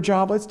you a better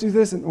job. Let's do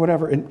this and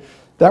whatever. And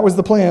that was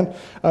the plan.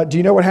 Do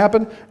you know what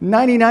happened?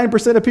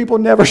 99% of people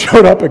never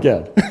showed up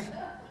again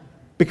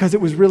because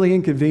it was really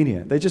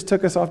inconvenient. They just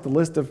took us off the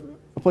list of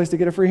a place to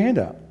get a free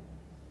handout.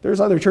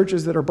 There's other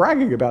churches that are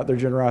bragging about their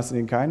generosity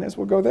and kindness.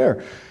 We'll go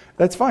there.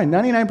 That's fine.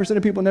 99%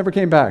 of people never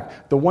came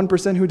back. The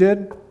 1% who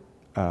did,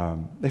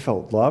 they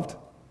felt loved.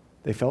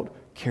 They felt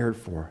cared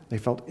for. They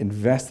felt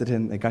invested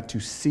in. They got to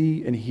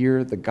see and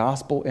hear the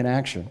gospel in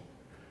action.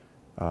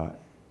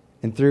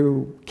 And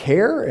through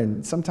care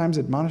and sometimes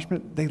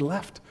admonishment, they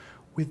left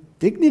with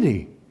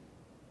dignity.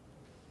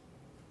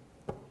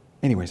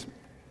 Anyways,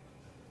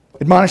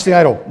 admonish the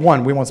idle.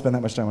 One, we won't spend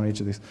that much time on each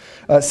of these.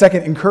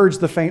 Second, encourage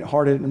the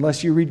faint-hearted.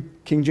 Unless you read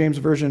King James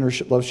Version or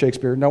love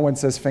Shakespeare, no one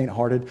says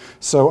faint-hearted.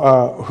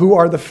 So who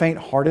are the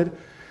faint-hearted?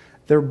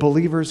 They're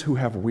believers who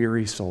have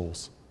weary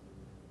souls.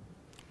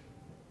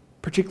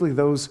 Particularly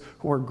those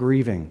who are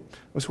grieving,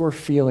 those who are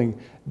feeling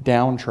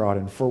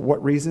downtrodden. For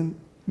what reason?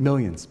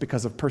 Millions,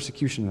 because of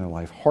persecution in their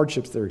life,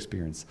 hardships they're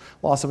experiencing,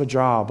 loss of a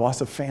job,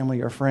 loss of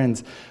family or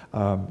friends.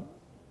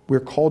 We're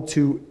called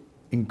to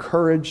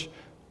encourage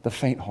the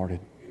faint-hearted,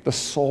 the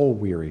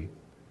soul-weary.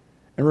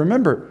 And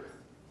remember,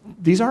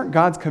 these aren't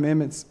God's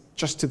commandments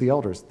just to the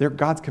elders. They're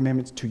God's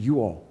commandments to you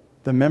all,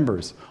 the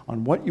members,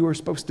 on what you are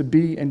supposed to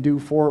be and do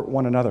for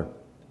one another.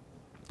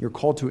 You're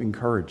called to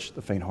encourage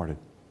the faint-hearted.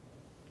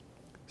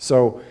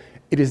 So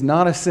it is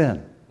not a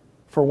sin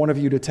for one of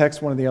you to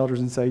text one of the elders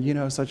and say, you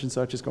know, such and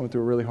such is going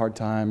through a really hard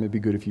time. It'd be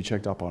good if you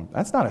checked up on him.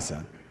 That's not a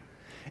sin.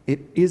 It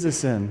is a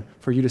sin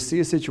for you to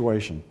see a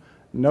situation,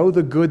 know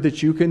the good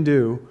that you can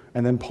do,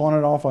 and then pawn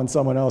it off on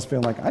someone else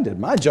feeling like, I did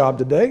my job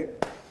today.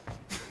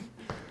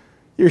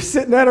 You're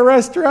sitting at a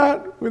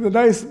restaurant with a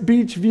nice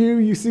beach view.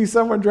 You see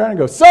someone drowning,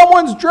 go,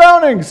 someone's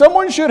drowning.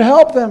 Someone should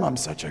help them. I'm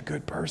such a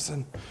good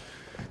person.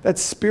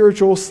 That's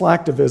spiritual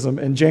slacktivism,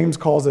 and James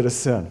calls it a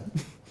sin.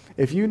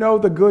 If you know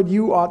the good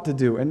you ought to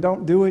do and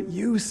don't do it,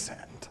 you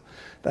sinned.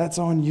 That's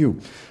on you.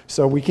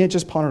 So we can't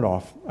just pawn it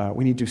off.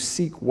 We need to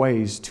seek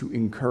ways to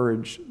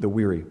encourage the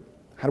weary.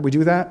 How do we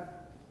do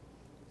that?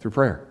 Through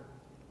prayer,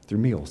 through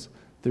meals,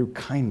 through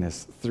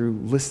kindness, through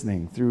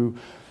listening, through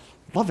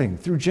loving,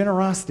 through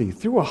generosity,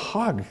 through a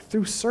hug,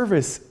 through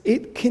service.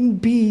 It can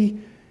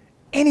be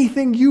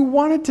anything you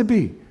want it to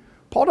be.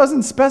 Paul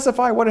doesn't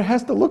specify what it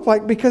has to look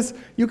like because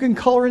you can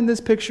color in this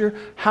picture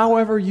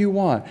however you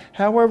want,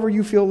 however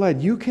you feel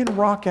led. You can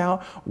rock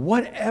out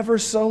whatever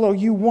solo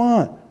you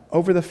want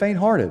over the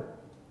faint-hearted,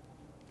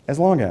 as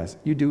long as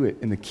you do it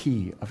in the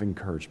key of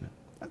encouragement.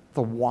 That's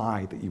the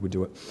why that you would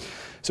do it.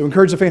 So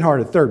encourage the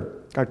faint-hearted.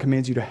 Third, God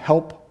commands you to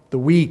help the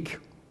weak.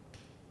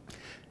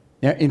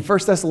 Now, in 1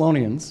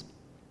 Thessalonians,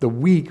 the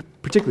weak,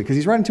 particularly because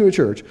he's writing to a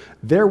church,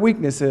 their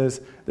weakness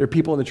is there are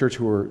people in the church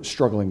who are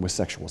struggling with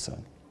sexual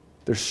sin.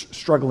 They're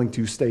struggling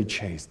to stay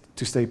chaste,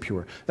 to stay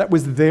pure. That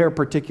was their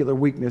particular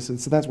weakness, and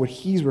so that's what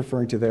he's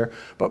referring to there.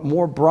 But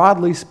more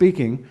broadly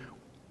speaking,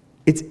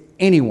 it's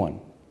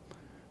anyone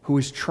who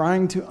is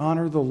trying to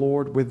honor the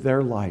Lord with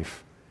their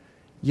life,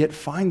 yet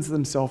finds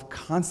themselves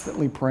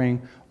constantly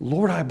praying,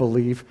 Lord, I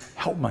believe,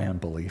 help my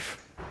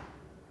unbelief.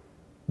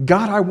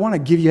 God, I want to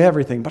give you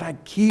everything, but I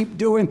keep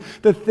doing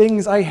the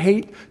things I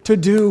hate to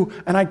do,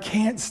 and I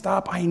can't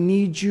stop. I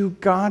need you,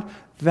 God.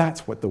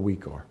 That's what the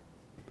weak are.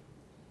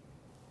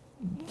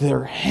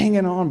 They're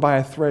hanging on by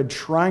a thread,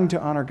 trying to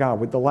honor God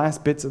with the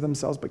last bits of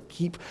themselves, but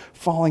keep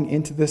falling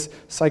into this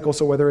cycle.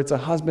 So whether it's a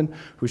husband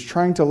who's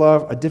trying to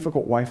love a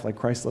difficult wife like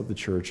Christ loved the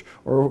church,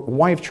 or a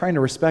wife trying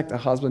to respect a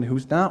husband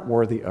who's not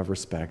worthy of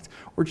respect,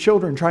 or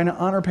children trying to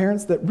honor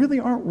parents that really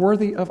aren't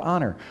worthy of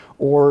honor,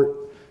 or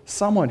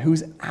someone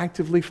who's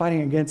actively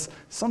fighting against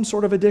some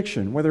sort of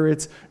addiction, whether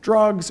it's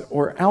drugs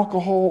or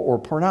alcohol or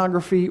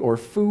pornography or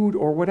food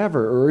or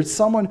whatever, or it's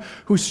someone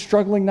who's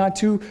struggling not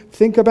to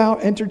think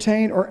about,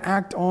 entertain, or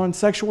act on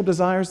sexual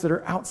desires that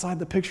are outside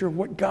the picture of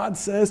what God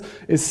says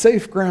is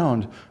safe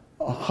ground,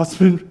 a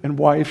husband and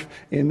wife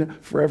in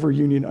forever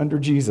union under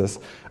Jesus.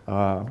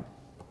 Or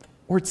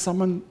it's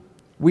someone,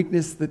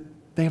 weakness that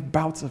they have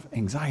bouts of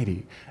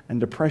anxiety and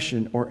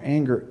depression or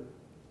anger,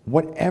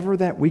 whatever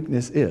that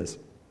weakness is.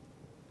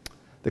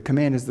 The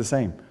command is the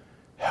same.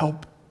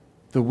 Help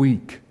the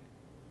weak.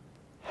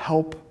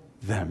 Help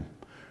them.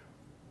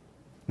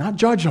 Not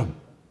judge them.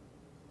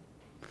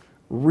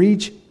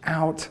 Reach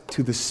out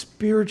to the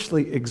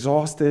spiritually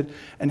exhausted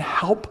and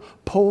help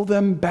pull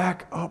them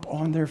back up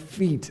on their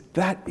feet.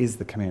 That is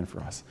the command for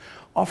us.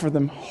 Offer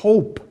them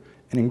hope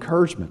and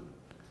encouragement.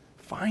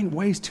 Find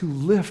ways to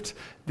lift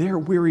their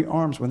weary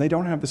arms when they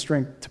don't have the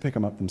strength to pick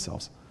them up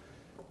themselves.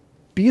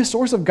 Be a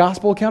source of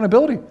gospel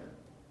accountability.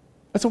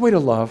 That's a way to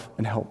love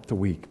and help the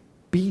weak.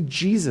 Be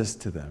Jesus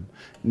to them,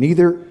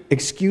 neither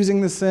excusing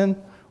the sin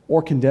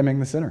or condemning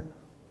the sinner.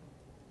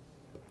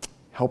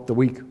 Help the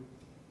weak.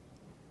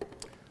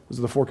 Those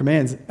are the 4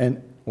 commands,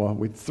 and well,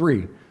 with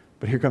 3,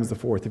 but here comes the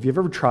 4th. If you've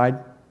ever tried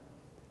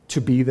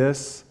to be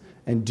this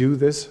and do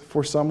this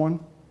for someone,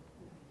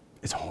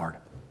 it's hard.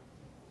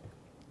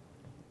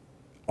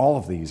 All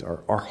of these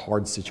are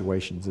hard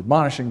situations.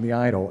 Admonishing the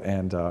idle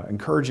and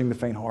encouraging the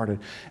faint-hearted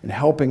and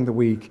helping the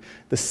weak.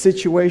 The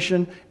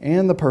situation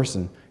and the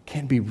person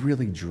can be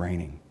really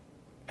draining.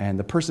 And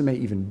the person may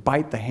even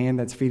bite the hand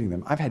that's feeding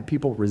them. I've had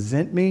people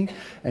resent me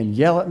and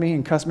yell at me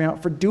and cuss me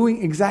out for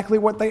doing exactly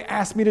what they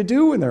asked me to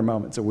do in their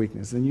moments of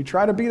weakness. And you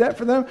try to be that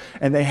for them,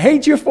 and they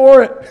hate you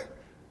for it.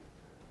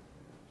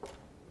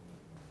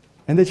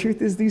 And the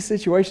truth is, these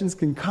situations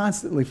can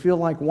constantly feel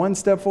like one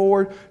step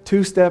forward,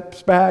 two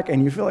steps back,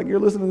 and you feel like you're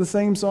listening to the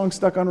same song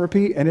stuck on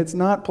repeat, and it's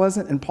not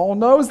pleasant. And Paul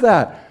knows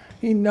that.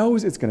 He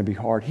knows it's going to be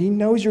hard. He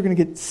knows you're going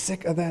to get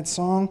sick of that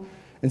song.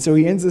 And so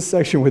he ends this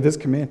section with this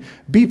command: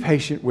 be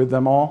patient with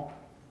them all.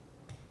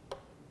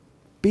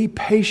 Be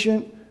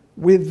patient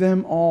with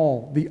them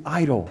all. The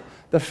idle,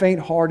 the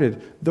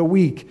faint-hearted, the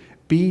weak.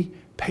 Be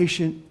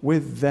patient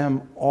with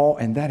them all.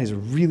 And that is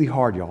really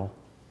hard, y'all.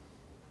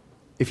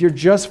 If you're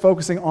just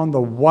focusing on the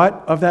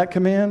what of that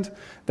command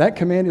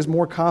is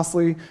more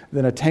costly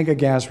than a tank of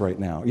gas right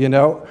now. You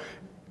know,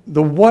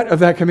 the what of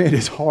that command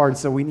is hard,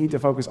 so we need to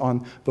focus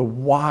on the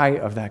why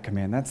of that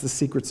command. That's the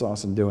secret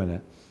sauce in doing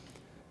it.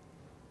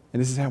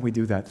 And this is how we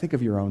do that. Think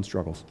of your own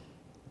struggles.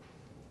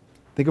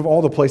 Think of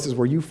all the places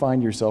where you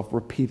find yourself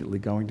repeatedly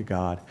going to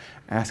God,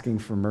 asking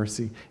for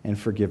mercy and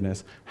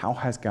forgiveness. How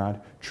has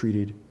God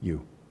treated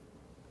you?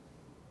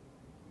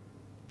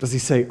 Does he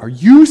say, "Are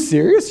you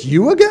serious?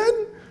 You again?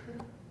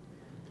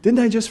 Didn't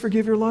I just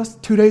forgive your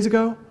lust 2 days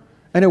ago?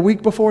 And a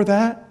week before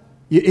that?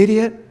 You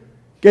idiot.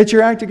 Get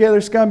your act together,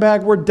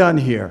 scumbag. We're done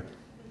here."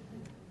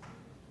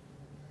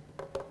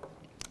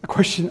 The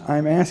question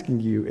I'm asking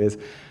you is,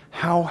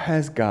 how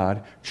has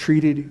God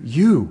treated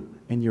you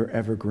in your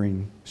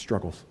evergreen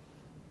struggles?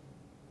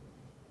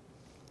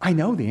 I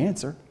know the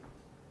answer.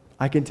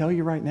 I can tell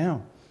you right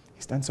now.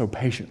 He's done so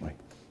patiently.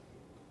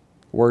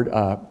 The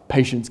word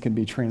patience can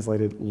be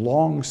translated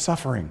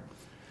long-suffering.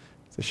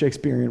 It's a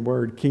Shakespearean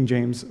word, King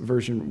James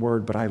Version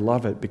word, but I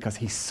love it because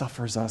he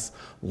suffers us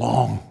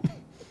long.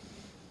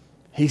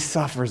 He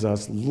suffers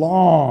us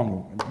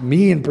long.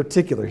 Me in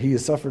particular, he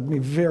has suffered me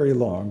very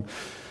long.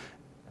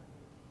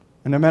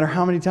 And no matter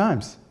how many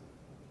times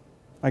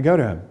I go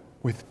to him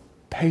with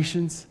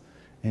patience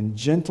and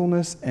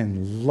gentleness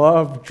and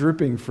love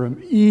dripping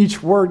from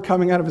each word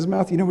coming out of his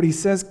mouth, you know what he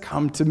says?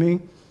 "Come to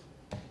me,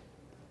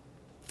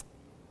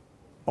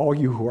 all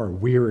you who are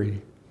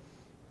weary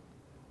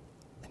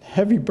and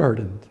heavy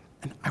burdened,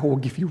 and I will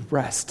give you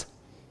rest."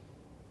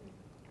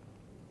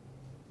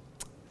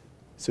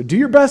 So do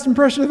your best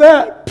impression of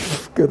that.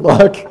 Good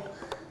luck.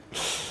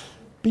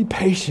 Be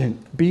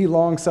patient. Be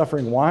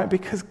long-suffering. Why?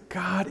 Because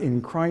God in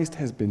Christ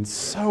has been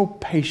so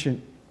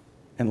patient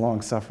and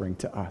long-suffering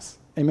to us.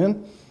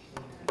 Amen?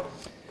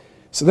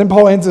 So then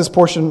Paul ends this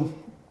portion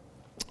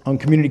on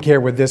community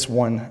care with this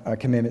one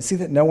commandment. See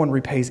that no one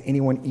repays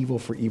anyone evil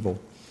for evil,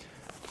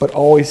 but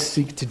always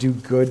seek to do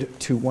good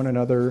to one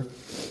another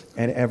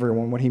and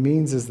everyone. What he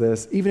means is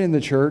this: even in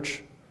the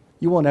church,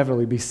 you will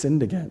inevitably be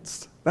sinned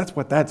against. That's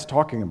what that's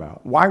talking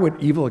about. Why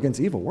would evil against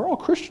evil? We're all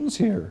Christians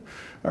here.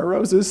 Our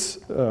roses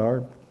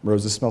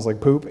smells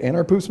like poop, and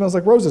our poop smells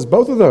like roses.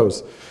 Both of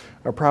those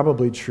are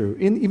probably true.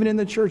 Even in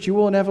the church, you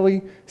will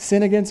inevitably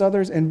sin against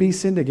others and be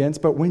sinned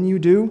against, but when you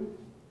do,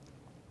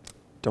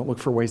 don't look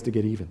for ways to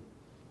get even.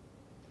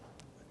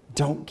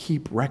 Don't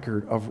keep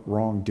record of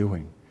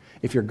wrongdoing.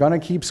 If you're going to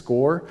keep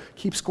score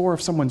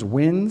of someone's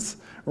wins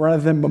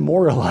rather than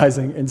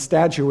memorializing and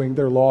statuing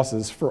their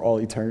losses for all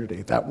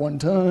eternity. That one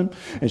time,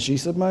 and she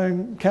said my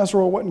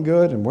casserole wasn't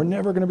good, and we're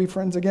never going to be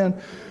friends again.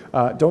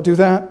 Don't do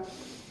that.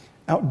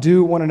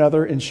 Outdo one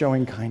another in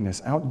showing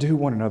kindness. Outdo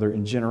one another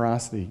in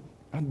generosity.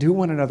 Outdo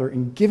one another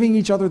in giving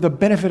each other the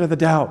benefit of the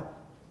doubt.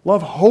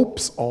 Love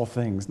hopes all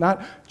things,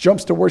 not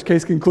jumps to worst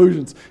case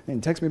conclusions.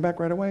 And text me back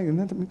right away. And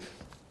then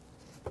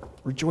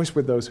rejoice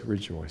with those who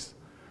rejoice.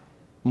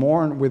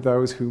 Mourn with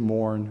those who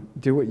mourn.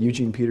 Do what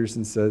Eugene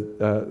Peterson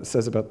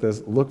says about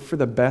this. Look for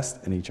the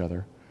best in each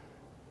other.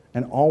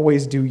 And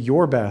always do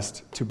your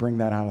best to bring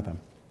that out of them.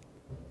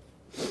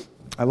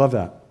 I love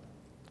that.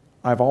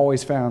 I've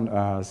always found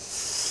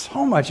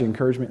so much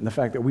encouragement in the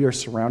fact that we are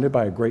surrounded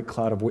by a great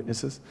cloud of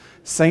witnesses,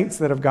 saints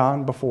that have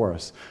gone before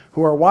us,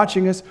 who are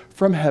watching us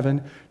from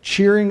heaven,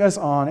 cheering us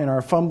on in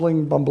our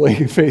fumbling,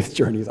 bumbling faith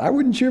journeys. I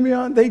wouldn't cheer me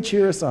on, they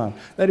cheer us on.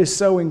 That is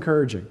so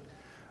encouraging.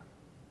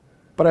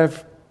 But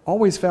I've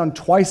always found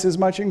twice as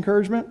much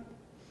encouragement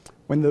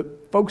when the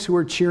folks who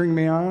are cheering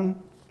me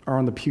on are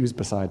on the pews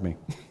beside me.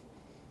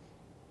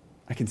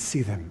 I can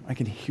see them, I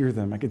can hear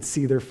them, I can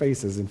see their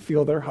faces and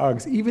feel their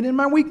hugs, even in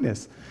my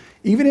weakness,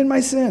 even in my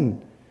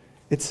sin.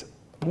 It's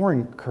more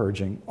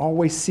encouraging.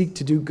 Always seek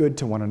to do good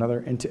to one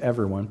another and to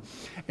everyone.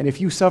 And if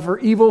you suffer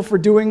evil for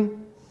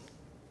doing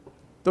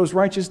those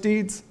righteous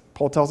deeds,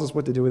 Paul tells us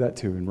what to do with that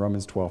too in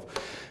Romans 12.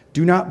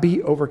 Do not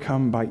be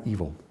overcome by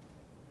evil,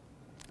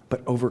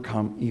 but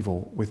overcome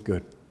evil with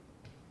good.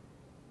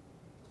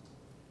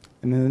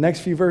 And in the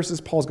next few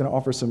verses, Paul's going to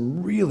offer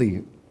some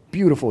really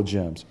beautiful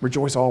gems.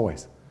 Rejoice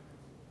always.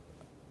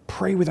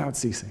 Pray without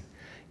ceasing.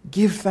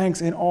 Give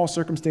thanks in all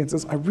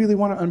circumstances. I really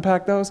want to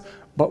unpack those,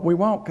 but we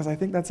won't because I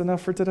think that's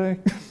enough for today.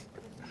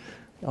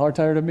 Y'all are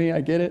tired of me,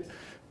 I get it.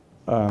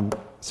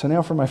 So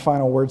now for my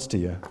final words to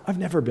you. I've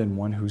never been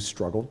one who's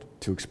struggled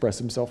to express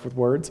himself with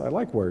words. I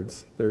like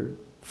words. They're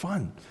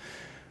fun.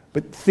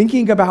 But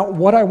thinking about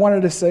what I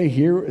wanted to say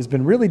here has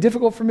been really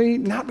difficult for me,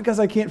 not because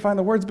I can't find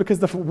the words, because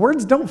the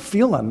words don't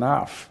feel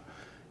enough.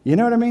 You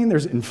know what I mean?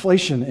 There's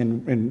inflation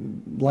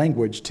in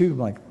language too. I'm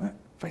like, what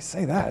if I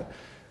say that?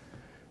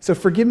 So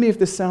forgive me if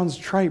this sounds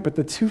trite, but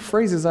the two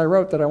phrases I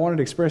wrote that I wanted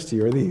to express to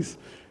you are these.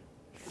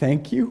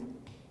 Thank you.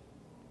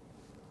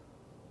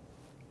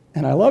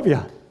 And I love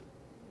you.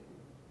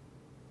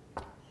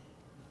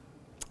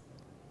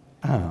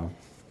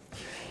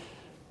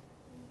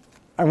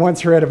 I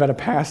once read about a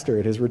pastor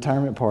at his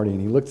retirement party,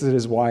 and he looks at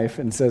his wife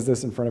and says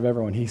this in front of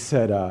everyone. He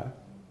said,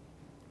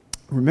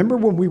 remember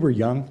when we were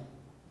young?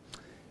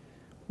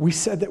 We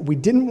said that we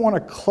didn't want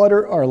to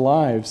clutter our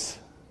lives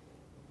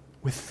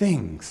with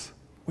things.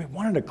 We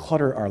wanted to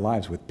clutter our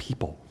lives with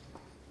people.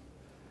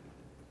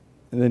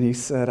 And then he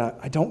said,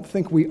 I don't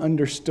think we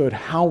understood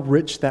how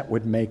rich that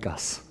would make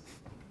us.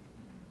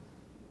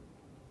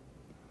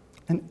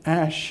 And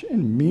Ash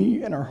and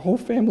me and our whole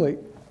family,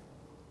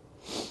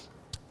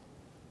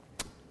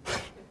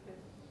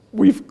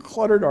 we've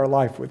cluttered our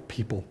life with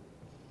people.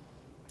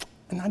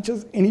 And not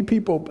just any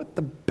people, but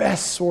the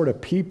best sort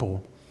of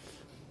people.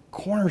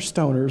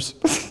 Cornerstoners.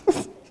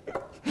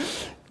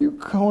 You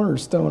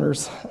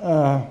cornerstoners.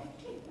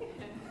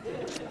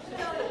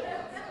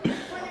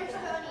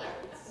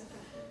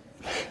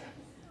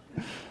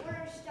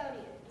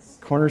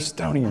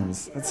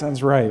 Cornerstonians. That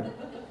sounds right.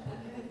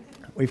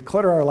 We've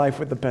cluttered our life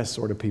with the best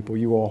sort of people,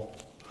 you all.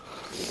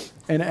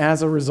 And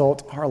as a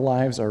result, our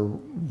lives are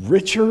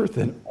richer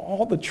than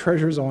all the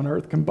treasures on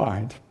earth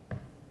combined.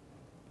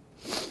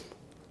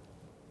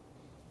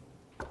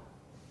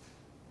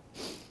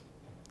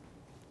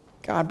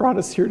 God brought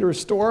us here to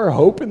restore our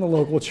hope in the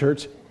local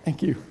church.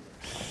 Thank you.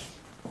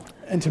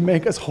 And to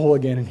make us whole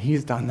again, and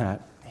he's done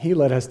that. He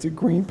led us to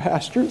green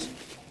pastures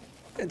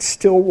and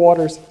still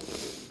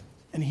waters,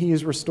 and he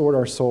has restored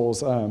our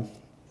souls.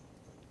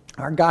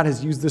 Our God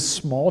has used this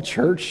small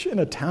church in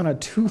a town of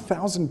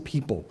 2,000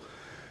 people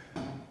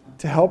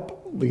to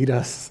help lead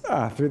us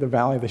through the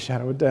valley of the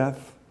shadow of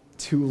death,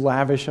 to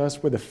lavish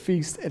us with a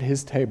feast at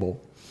his table,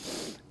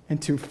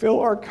 and to fill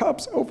our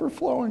cups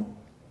overflowing.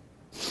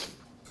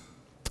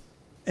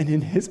 And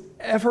in his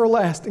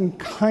everlasting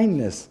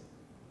kindness,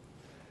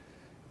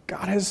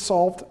 God has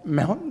solved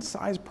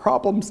mountain-sized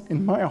problems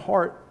in my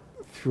heart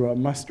through a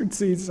mustard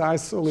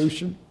seed-sized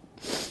solution.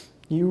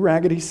 You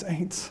raggedy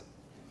saints.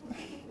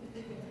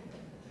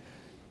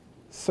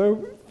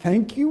 So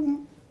thank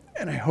you,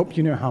 and I hope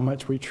you know how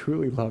much we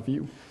truly love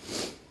you.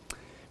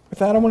 With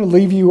that, I want to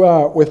leave you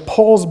with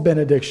Paul's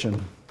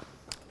benediction,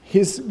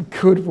 his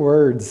good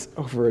words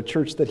over a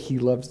church that he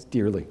loves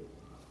dearly.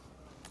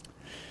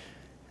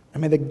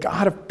 And may the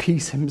God of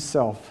peace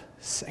himself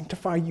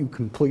sanctify you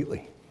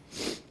completely.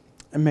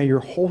 And may your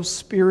whole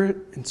spirit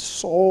and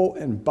soul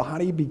and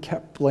body be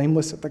kept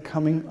blameless at the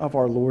coming of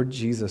our Lord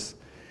Jesus.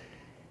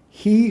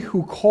 He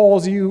who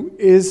calls you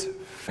is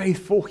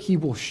faithful. He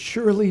will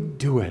surely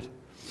do it.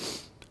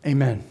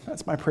 Amen.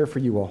 That's my prayer for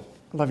you all.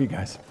 I love you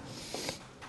guys.